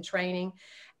 I was in training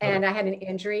Okay. and I had an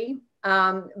injury.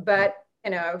 But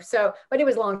but it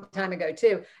was a long time ago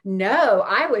too. No,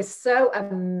 I was so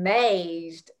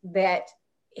amazed that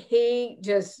he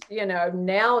just,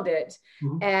 nailed it,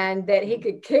 Mhm. and that he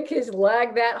could kick his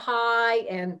leg that high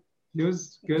and It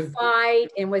was good.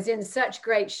 fight and was in such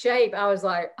great shape. I was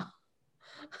like,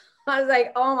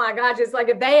 oh my gosh, it's like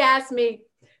if they asked me,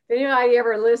 if anybody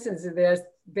ever listens to this,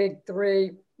 big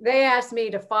three, they asked me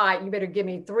to fight, you better give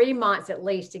me 3 months at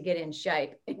least to get in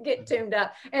shape and get tuned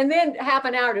up, and then half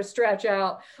an hour to stretch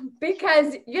out,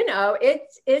 because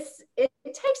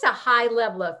it takes a high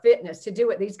level of fitness to do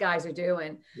what these guys are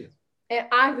doing. Yes. And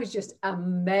I was just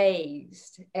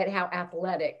amazed at how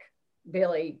athletic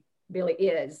Billy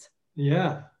is.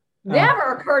 Yeah.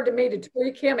 Never occurred to me to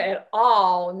tweak him at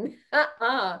all.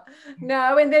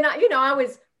 No. And then I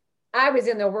was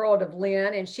in the world of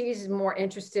Lynn, and she's more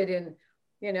interested in,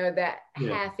 that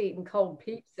Yeah. half-eaten cold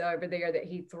pizza over there that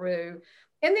he threw,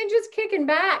 and then just kicking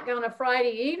back on a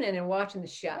Friday evening and watching the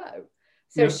show.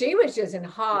 So Yep. she was just in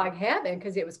hog heaven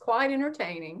because it was quite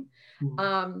entertaining.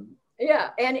 Mhm. Yeah,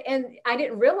 and I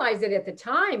didn't realize it at the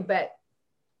time, but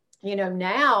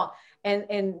now,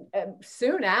 and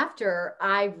soon after,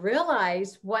 I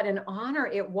realized what an honor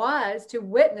it was to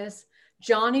witness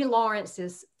Johnny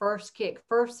Lawrence's first kick,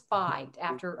 first fight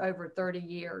after over 30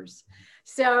 years.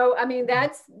 So, I mean,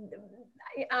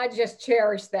 I just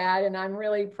cherish that. And I'm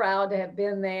really proud to have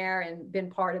been there and been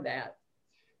part of that.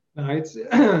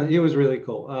 It was really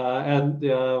cool, and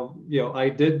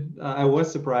I was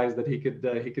surprised that he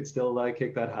could still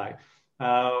kick that high,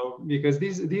 because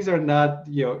these are not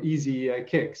easy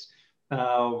kicks.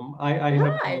 I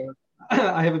have Right.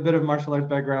 I have a bit of martial arts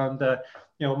background,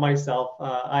 myself.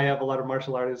 I have a lot of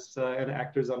martial artists and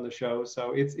actors on the show,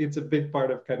 so it's a big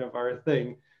part of kind of our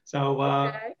thing. So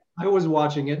Okay. I was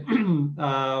watching it.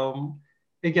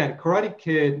 Again, Karate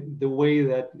Kid, the way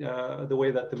that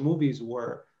the movies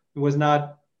were, it was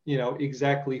not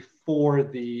exactly for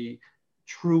the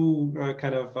true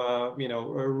kind of a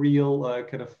real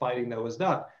kind of fighting that was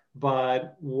done.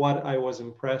 But what I was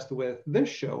impressed with this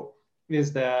show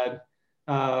is that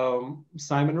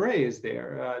Simon Ray is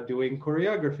there doing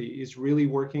choreography. He's really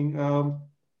working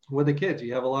with the kids.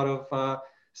 You have a lot of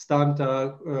stunt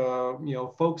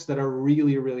folks that are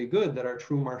really, really good, that are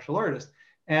true martial artists,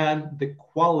 and the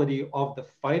quality of the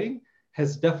fighting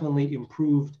has definitely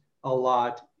improved a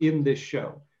lot in this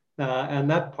show. And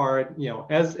that part,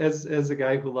 as a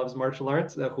guy who loves martial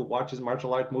arts, who watches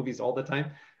martial art movies all the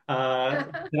time,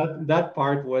 that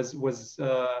part was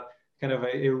kind of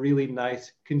a really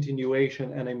nice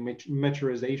continuation and a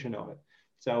maturization of it.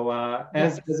 So,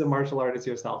 as a martial artist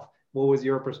yourself, what was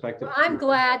your perspective? Well, I'm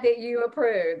glad that you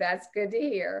approve. That's good to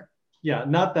hear. Yeah,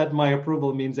 not that my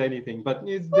approval means anything, but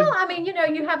well, I mean,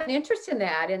 you have an interest in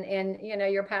that, and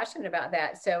you're passionate about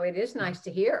that, so it is nice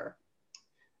to hear.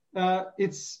 I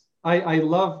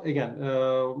love, again,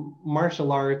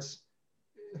 martial arts.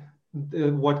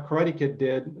 What Karate Kid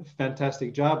did a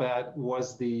fantastic job at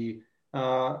was the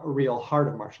real heart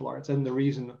of martial arts, and the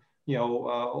reason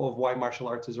of why martial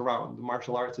arts is around.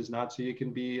 Martial arts is not so you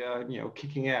can be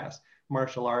kicking ass.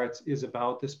 Martial arts is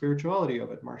about the spirituality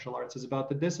of it. Martial arts is about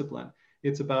the discipline.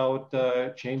 It's about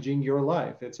changing your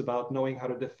life. It's about knowing how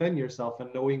to defend yourself and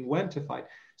knowing when to fight.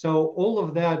 So all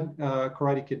of that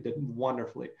Karate Kid did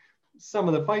wonderfully. Some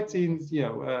of the fight scenes,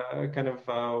 I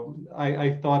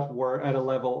thought were at a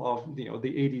level of the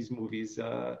 80s movies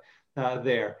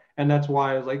there, and that's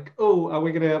why I was like, oh, are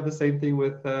we going to have the same thing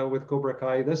with Cobra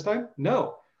Kai this time?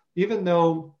 No, even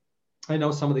though I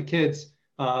know some of the kids.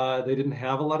 They didn't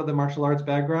have a lot of the martial arts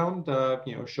background.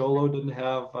 Sholo didn't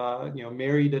have,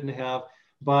 Mary didn't have,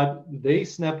 but they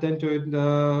snapped into it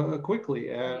quickly.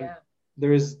 And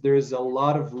there's a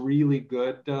lot of really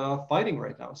good fighting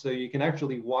right now. So you can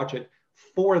actually watch it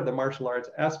for the martial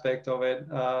arts aspect of it,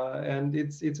 and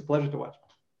it's a pleasure to watch.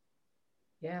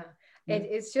 Yeah,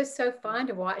 it's just so fun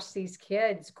to watch these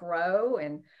kids grow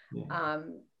and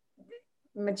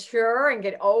mature and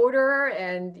get older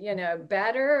and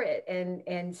better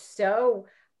and so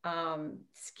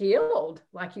skilled,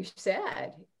 like you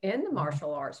said, in the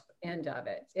martial arts end of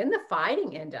it, in the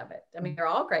fighting end of it. I mean, they're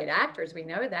all great actors, we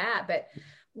know that, but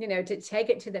to take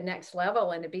it to the next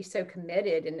level and to be so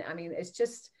committed, and I mean, it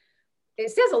says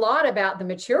a lot about the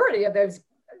maturity of those.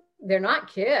 They're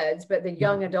not kids, but the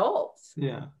young adults.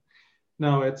 Yeah.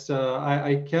 No, it's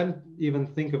I can't even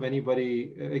think of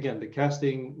anybody. Again, the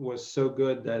casting was so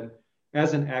good that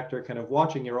as an actor, kind of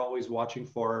watching, you're always watching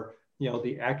for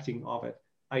the acting of it.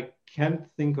 I can't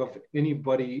think of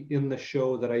anybody in the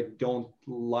show that I don't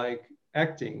like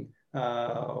acting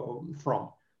from,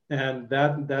 and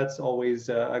that's always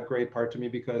a great part to me,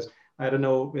 because I don't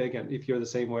know, again, if you're the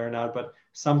same way or not, but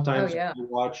sometimes you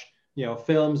watch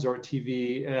films or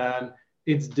TV, and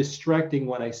it's distracting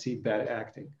when I see bad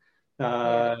acting.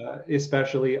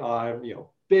 Especially on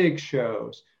big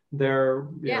shows.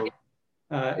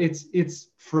 It's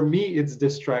for me, it's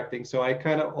distracting, so I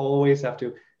kind of always have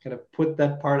to kind of put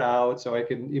that part out so I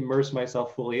can immerse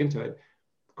myself fully into it.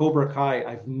 Cobra Kai,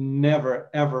 I've never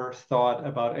ever thought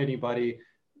about anybody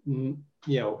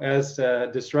as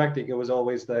distracting. It was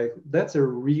always like, that's a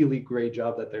really great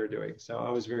job that they're doing, so I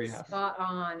was very happy. Spot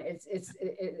on.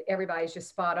 Everybody's just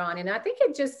spot on, and I think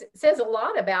it just says a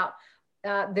lot about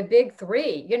the big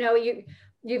three.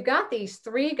 You've got these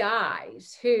three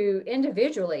guys who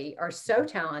individually are so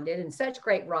talented and such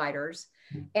great writers,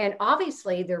 and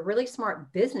obviously they're really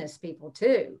smart business people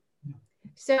too.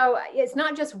 So it's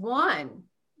not just one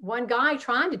guy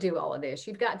trying to do all of this.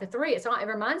 You've got the three. It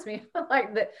reminds me of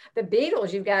like the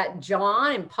Beatles. You've got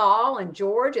John and Paul and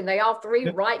George, and they all three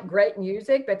write great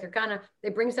music, but they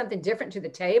bring something different to the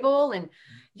table. And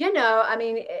I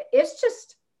mean,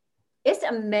 it's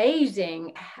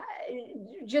amazing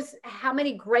just how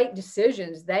many great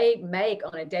decisions they make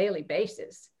on a daily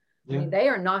basis. I mean, they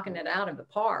are knocking it out of the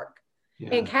park.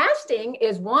 And casting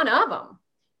is one of them.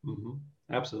 Mm-hmm.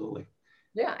 Absolutely.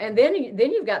 Yeah, and then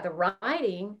you've got the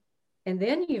writing, and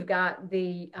then you've got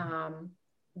the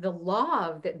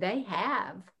love that they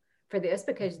have for this,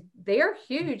 because they're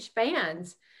huge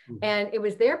fans, and it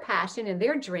was their passion and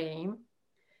their dream.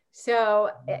 So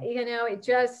it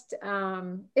just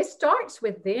it starts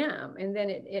with them, and then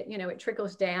it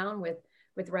trickles down with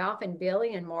Ralph and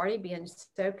Billy and Marty being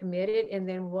so committed. And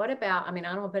then what about, I mean,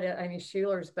 I don't want to put any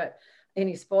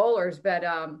any spoilers, but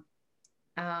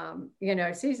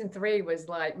season 3 was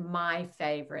like my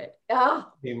favorite. Oh,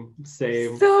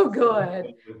 same. So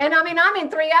good. And I mean, I'm in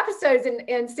 3 episodes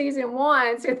in season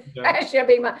 1, so that should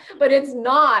be but it's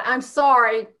not. I'm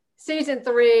sorry. Season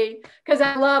 3, because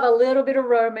I love a little bit of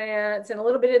romance and a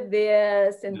little bit of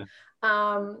this. And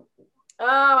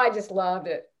I just loved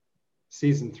it.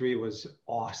 Season 3 was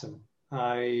awesome.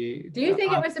 Do you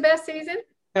think it was the best season?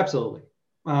 Absolutely.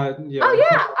 Oh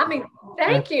yeah. I mean,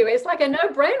 thank you. It's like a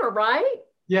no-brainer, right?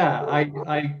 Yeah,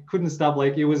 I couldn't stop.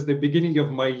 Like, it was the beginning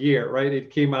of my year, right?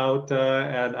 It came out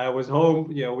and I was home.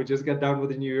 We just got done with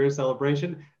the New Year's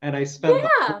celebration, and I spent the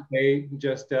whole day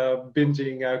just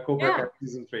binging Cobra Kai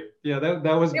season 3. Yeah, that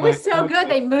was. It was so good.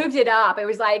 They moved it up. It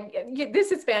was like,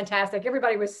 this is fantastic.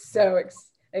 Everybody was so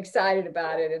excited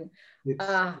about it, and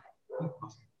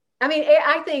I mean,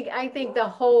 I think the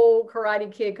whole Karate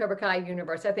Kid Cobra Kai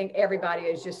universe, I think everybody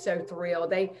is just so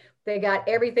thrilled. They got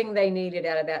everything they needed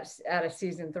out of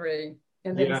season 3,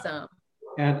 and then some.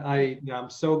 And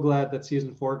I'm so glad that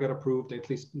season 4 got approved. At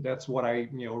least that's what I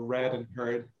read and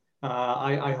heard.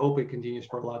 I hope it continues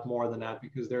for a lot more than that,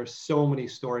 because there are so many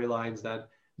storylines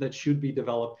that should be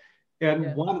developed.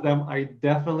 And one of them I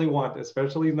definitely want,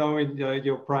 especially knowing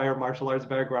your prior martial arts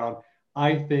background.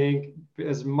 I think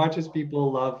as much as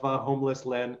people love Homeless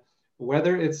Lynn,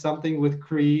 whether it's something with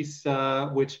Kreese,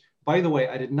 which, by the way,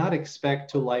 I did not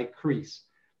expect to like Kreese.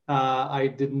 I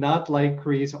did not like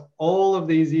Kreese all of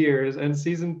these years, and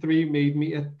season 3 made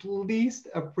me at least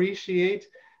appreciate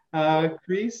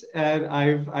Kreese, and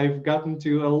I've gotten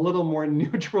to a little more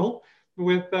neutral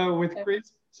with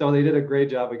Kreese. So they did a great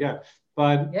job again.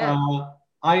 But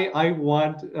I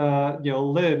want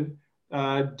Lynn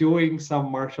doing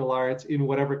some martial arts in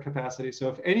whatever capacity. So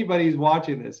if anybody's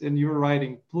watching this and you're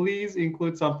writing, please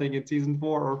include something in season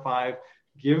 4 or 5.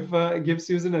 Give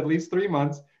Susan at least 3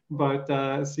 months, but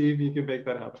see if you can make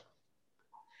that happen.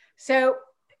 So,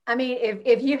 I mean,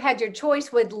 if you had your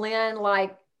choice, would Lynn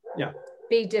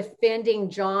be defending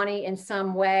Johnny in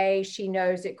some way? She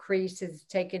knows that Kreese is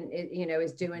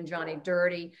is doing Johnny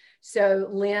dirty. So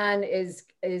Lynn is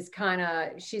kind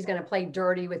of, she's going to play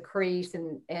dirty with Kreese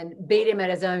and beat him at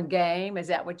his own game. Is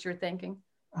that what you're thinking?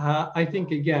 I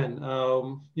think, again,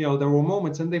 there were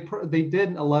moments, and they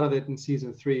did a lot of it in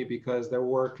season 3, because there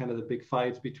were kind of the big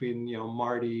fights between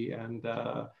Marty and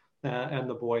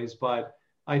the boys. But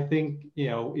I think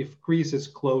if Kreese is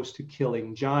close to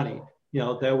killing Johnny,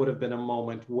 that would have been a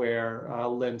moment where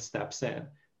Lynn steps in.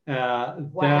 That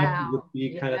would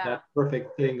be kind of that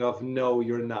perfect thing of, no,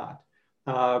 you're not,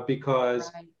 because.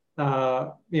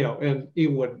 And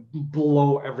it would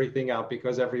blow everything out,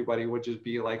 because everybody would just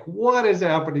be like, what is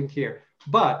happening here?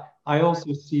 But I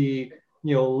also see,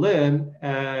 Lynn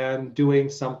and doing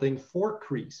something for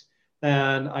Kreese.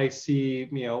 And I see,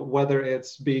 whether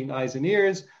it's being eyes and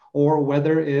ears, or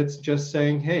whether it's just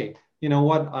saying, hey, you know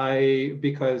what,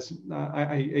 because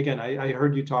I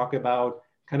heard you talk about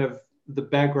kind of the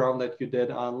background that you did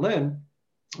on Lynn.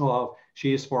 Well,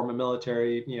 she is former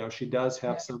military, she does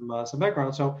have some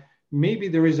background. So maybe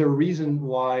there is a reason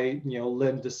why,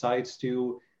 Lynn decides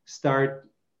to start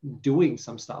doing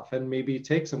some stuff and maybe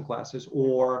take some classes,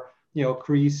 or,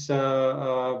 Kreese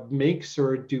makes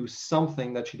her do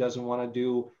something that she doesn't want to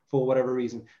do for whatever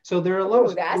reason. So there are a lot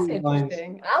of that's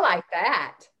interesting. I like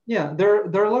that. Yeah, there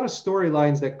are a lot of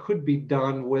storylines that could be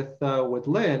done with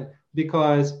Lynn,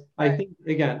 because I think,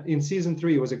 again, in season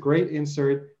 3, it was a great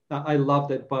insert. I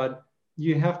loved it, but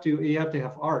you have to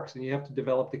have arcs, and you have to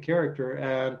develop the character,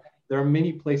 and there are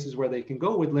many places where they can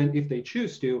go with Lynn if they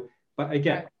choose to. But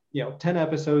again, 10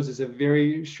 episodes is a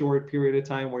very short period of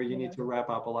time where you need to wrap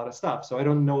up a lot of stuff. So I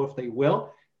don't know if they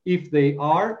will. If they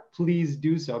are, please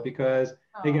do so, because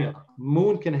again,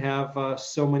 Moon can have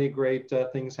so many great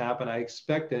things happen. I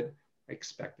expected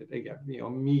again,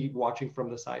 me watching from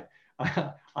the side.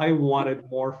 I wanted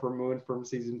more for Moon from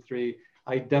season 3.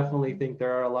 I definitely think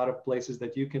there are a lot of places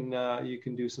that you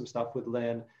can do some stuff with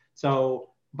Lynn. So,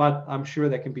 but I'm sure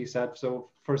that can be said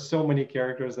for so many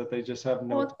characters that they just have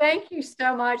no. Well, thank you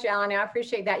so much, Alan. I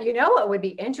appreciate that. What would be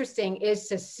interesting is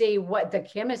to see what the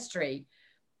chemistry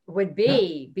would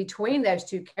be between those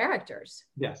two characters.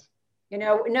 Yes.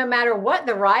 No matter what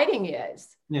the writing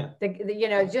is. Yeah.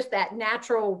 Just that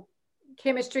natural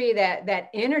chemistry, that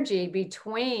energy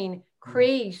between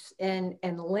Kreese and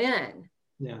Lynn.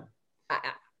 Yeah.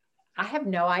 I have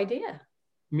no idea.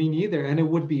 Me neither. And it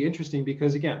would be interesting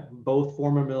because, again, both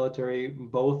former military,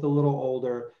 both a little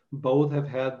older, both have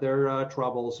had their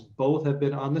troubles, both have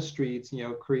been on the streets.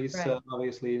 Kreese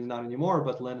obviously is not anymore,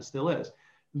 but Lynn still is.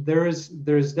 There's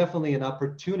definitely an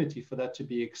opportunity for that to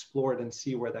be explored and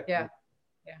see where that comes.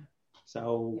 Yeah.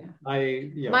 So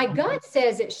my gut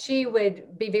says that she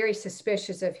would be very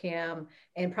suspicious of him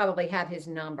and probably have his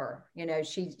number.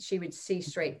 She would see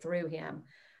straight through him.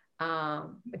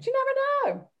 But you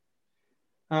never know.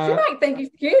 She might think he's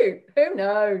cute. Who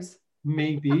knows?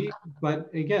 Maybe, but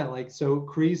again, so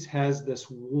Kreese has this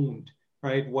wound,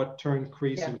 right? What turned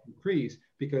Kreese into Kreese?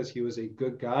 Because he was a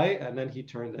good guy, and then he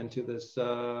turned into this,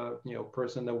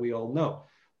 person that we all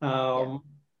know.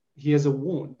 He has a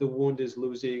wound. The wound is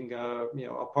losing,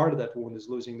 a part of that wound is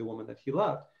losing the woman that he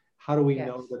loved. How do we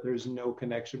know that there's no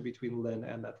connection between Lynn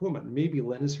and that woman? Maybe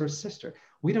Lynn is her sister.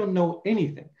 We don't know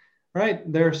anything.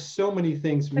 Right. There are so many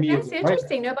things. But that's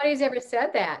interesting. Nobody's ever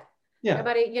said that. Yeah.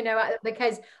 Nobody,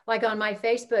 because like on my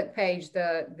Facebook page,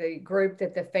 the group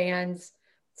that the fans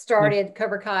started,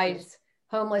 Cobra Kai's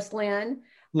Homeless Lynn,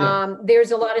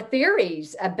 there's a lot of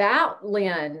theories about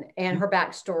Lynn and her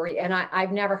backstory. And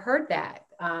I've never heard that,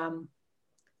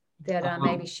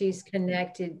 maybe she's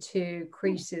connected to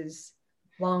Kreese's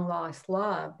long lost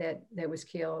love that was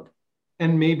killed.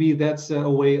 And maybe that's a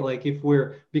way,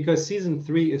 because season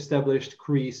 3 established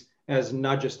Kreese as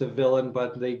not just a villain,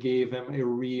 but they gave him a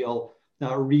real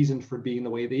reason for being the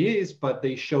way that he is, but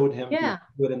they showed him being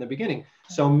good in the beginning.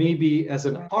 So maybe as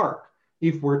an arc,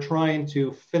 if we're trying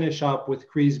to finish up with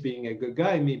Kreese being a good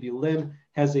guy, maybe Lynn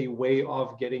has a way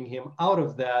of getting him out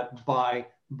of that by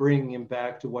bringing him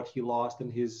back to what he lost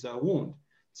in his wound.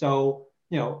 So,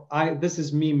 this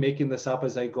is me making this up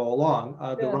as I go along.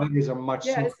 The writers are much.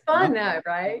 Yeah, it's fun though,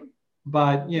 right?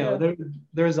 But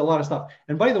there's a lot of stuff.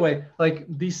 And by the way,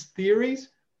 these theories,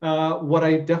 what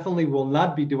I definitely will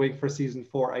not be doing for season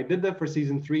 4. I did that for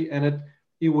season 3, and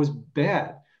it was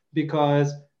bad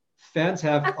because fans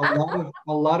have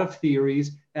a lot of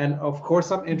theories, and of course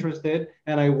I'm interested,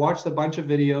 and I watched a bunch of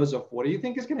videos of what do you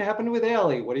think is going to happen with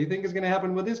Ellie? What do you think is going to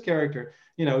happen with this character?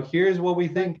 Here's what we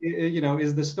think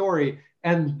is the story.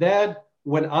 And that,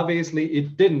 when obviously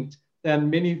it didn't,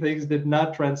 and many things did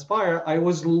not transpire, I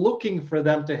was looking for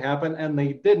them to happen and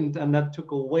they didn't, and that took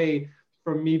away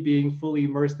from me being fully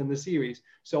immersed in the series.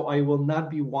 So I will not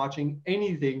be watching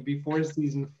anything before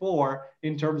season 4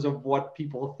 in terms of what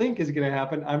people think is going to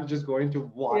happen. I'm just going to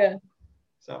watch. Yeah.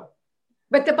 So.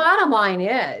 But the bottom line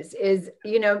is,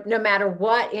 no matter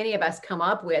what any of us come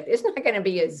up with, it's not going to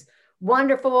be as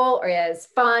wonderful or as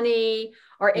funny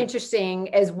or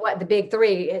interesting as what the big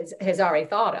 3 has already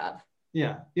thought of.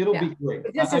 Yeah, it'll be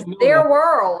great. This is their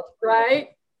world, right?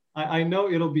 I know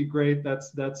it'll be great.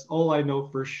 That's all I know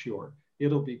for sure.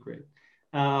 It'll be great.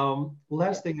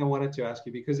 Last thing I wanted to ask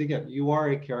you, because again, you are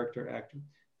a character actor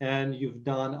and you've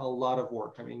done a lot of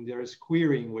work. I mean, there's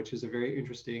Queering, which is a very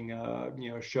interesting,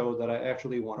 show that I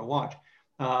actually want to watch.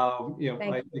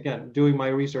 Again, doing my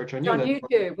research on you. On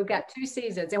YouTube, we've got 2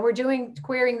 seasons, and we're doing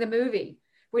Queering the movie.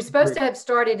 We're supposed to have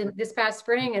started in this past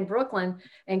spring in Brooklyn,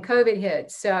 and COVID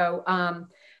hit. So,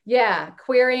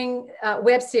 Queering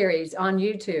web series on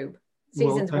YouTube,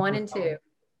 seasons 1 and 2.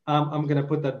 I'm going to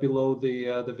put that below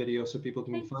the video so people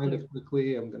can find it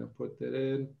quickly. I'm going to put that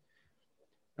in.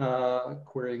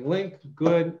 Queering link,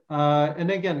 good. And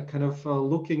again, kind of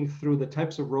looking through the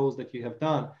types of roles that you have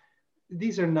done.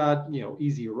 These are not,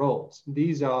 easy roles.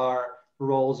 These are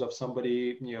roles of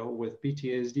somebody, with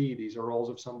PTSD. These are roles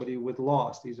of somebody with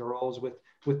loss. These are roles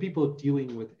with people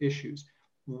dealing with issues.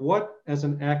 What, as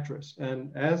an actress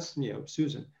and as,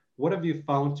 Susan, what have you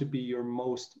found to be your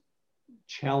most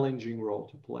challenging role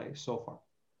to play so far?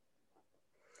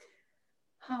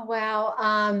 Oh, wow.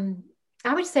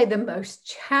 I would say the most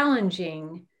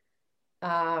challenging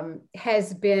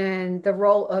has been the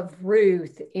role of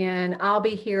Ruth in I'll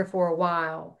Be Here for a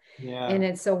While. Yeah. And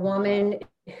it's a woman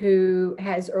who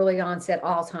has early onset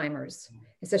Alzheimer's.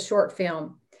 It's a short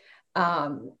film.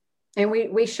 And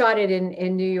we shot it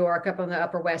in New York, up on the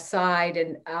Upper West Side.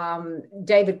 And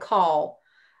David Call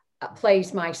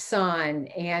plays my son.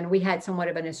 And we had somewhat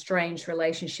of an estranged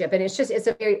relationship. And it's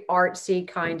a very artsy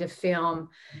kind of film.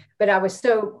 But I was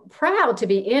so proud to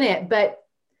be in it. But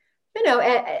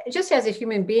just as a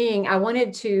human being, I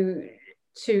wanted to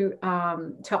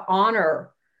honor,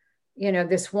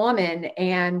 this woman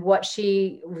and what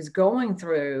she was going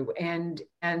through and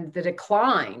the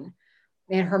decline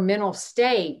in her mental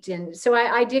state. And so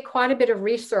I did quite a bit of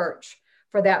research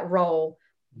for that role.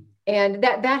 And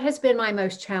that has been my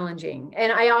most challenging.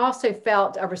 And I also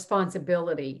felt a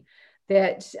responsibility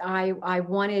that I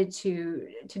wanted to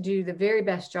do the very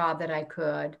best job that I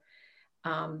could.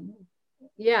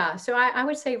 Yeah, so I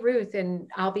would say Ruth, and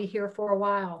I'll be here for a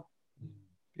while.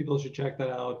 People should check that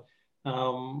out.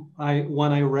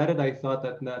 When I read it, I thought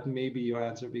that may be your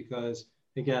answer because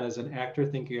again, as an actor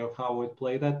thinking of how I would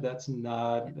play that, that's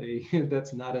not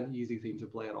that's not an easy thing to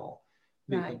play at all.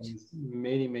 Because Right.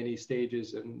 many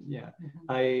stages, and yeah,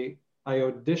 Mhm. I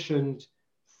auditioned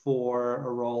for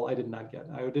a role I did not get.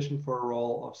 I auditioned for a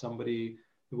role of somebody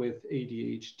with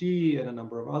ADHD and a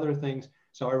number of other things.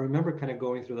 So I remember kind of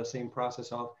going through the same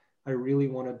process of I really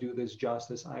want to do this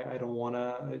justice. I don't want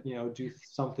to, do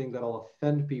something that'll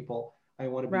offend people. I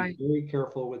want to be Right. very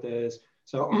careful with this.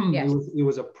 So Yes. it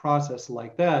was a process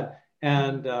like that.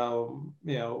 And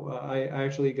I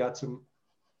actually got some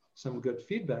good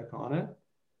feedback on it.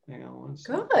 Hang on one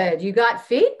second. Good. You got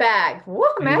feedback.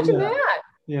 Whoa, imagine Yeah, that.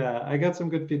 yeah, I got some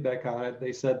good feedback on it.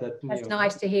 They said that, That's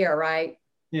nice to hear, right?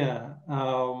 yeah.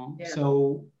 Yeah.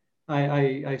 So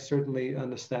I certainly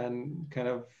understand kind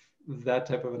of that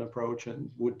type of an approach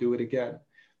and would do it again.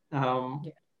 Um,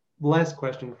 Yeah. Last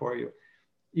question for you.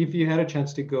 If you had a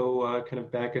chance to go kind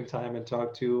of back in time and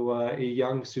talk to a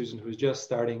young Susan who's just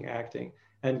starting acting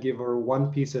and give her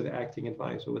one piece of acting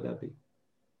advice, what would that be?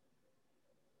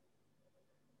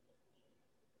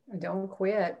 Don't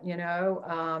quit,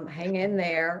 hang in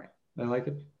there, I like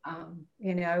it.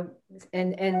 you know,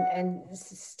 and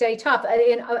stay tough.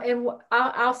 And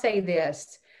I'll say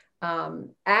this,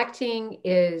 acting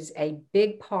is a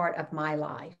big part of my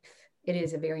life. It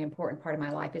is a very important part of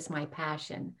my life. It's my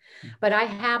passion, but I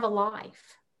have a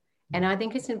life. And I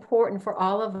think it's important for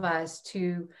all of us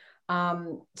to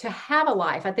have a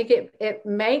life. I think it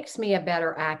makes me a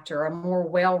better actor, a more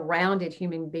well-rounded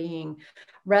human being,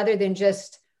 rather than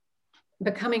just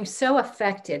becoming so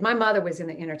affected. My mother was in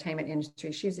the entertainment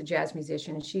industry. She was a jazz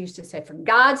musician, and she used to say, "For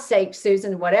God's sake,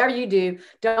 Susan, whatever you do,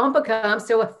 don't become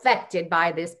so affected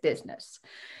by this business."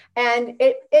 And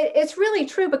it's really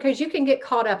true, because you can get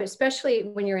caught up, especially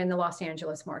when you're in the Los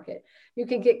Angeles market. You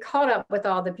can get caught up with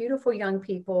all the beautiful young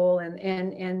people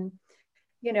and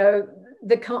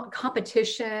the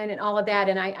competition and all of that.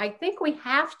 And I think we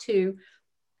have to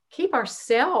keep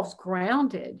ourselves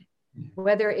grounded,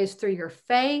 whether it's through your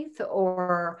faith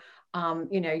or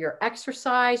your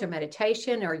exercise or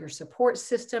meditation or your support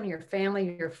system, your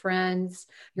family, your friends,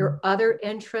 your other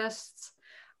interests.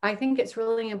 I think it's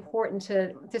really important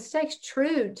to stay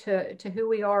true to who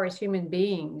we are as human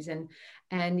beings. And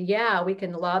yeah, we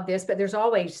can love this, but there's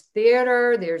always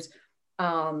theater. There's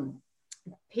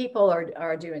people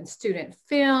are doing student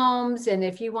films. And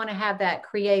if you want to have that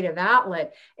creative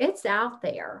outlet, it's out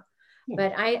there.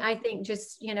 But I think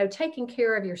just, taking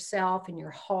care of yourself and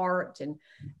your heart and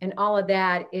all of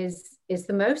that is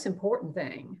the most important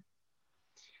thing.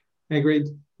 Agreed.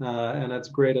 And that's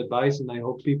great advice. And I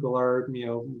hope people are,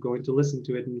 going to listen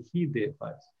to it and heed the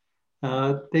advice.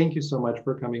 Thank you so much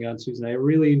for coming on, Susan. I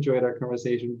really enjoyed our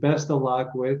conversation. Best of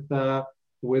luck with the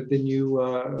new,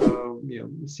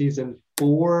 season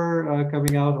 4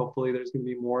 coming out. Hopefully there's going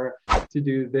to be more to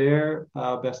do there.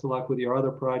 Best of luck with your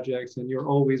other projects. And you're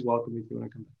always welcome if you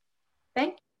want to come back.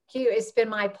 Thank you. It's been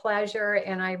my pleasure.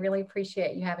 And I really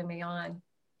appreciate you having me on.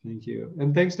 Thank you.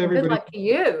 And thanks to everybody. Good luck to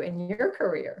you in your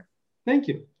career. Thank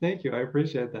you. Thank you. I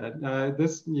appreciate that.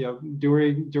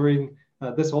 During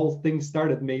this whole thing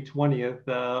started May 20th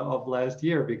of last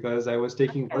year, because I was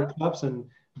taking workshops and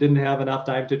didn't have enough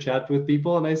time to chat with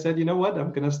people. And I said, you know what,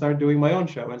 I'm going to start doing my own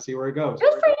show and see where it goes.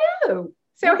 Good for you.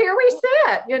 So here we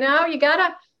sit, you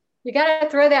gotta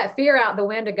throw that fear out the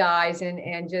window, guys,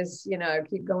 and just,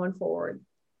 keep going forward.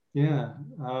 Yeah.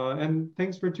 And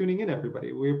thanks for tuning in,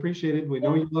 everybody. We appreciate it. We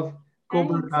know you love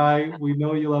Cobra Kai. We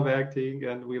know you love acting,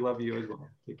 and we love you as well.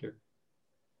 Take care.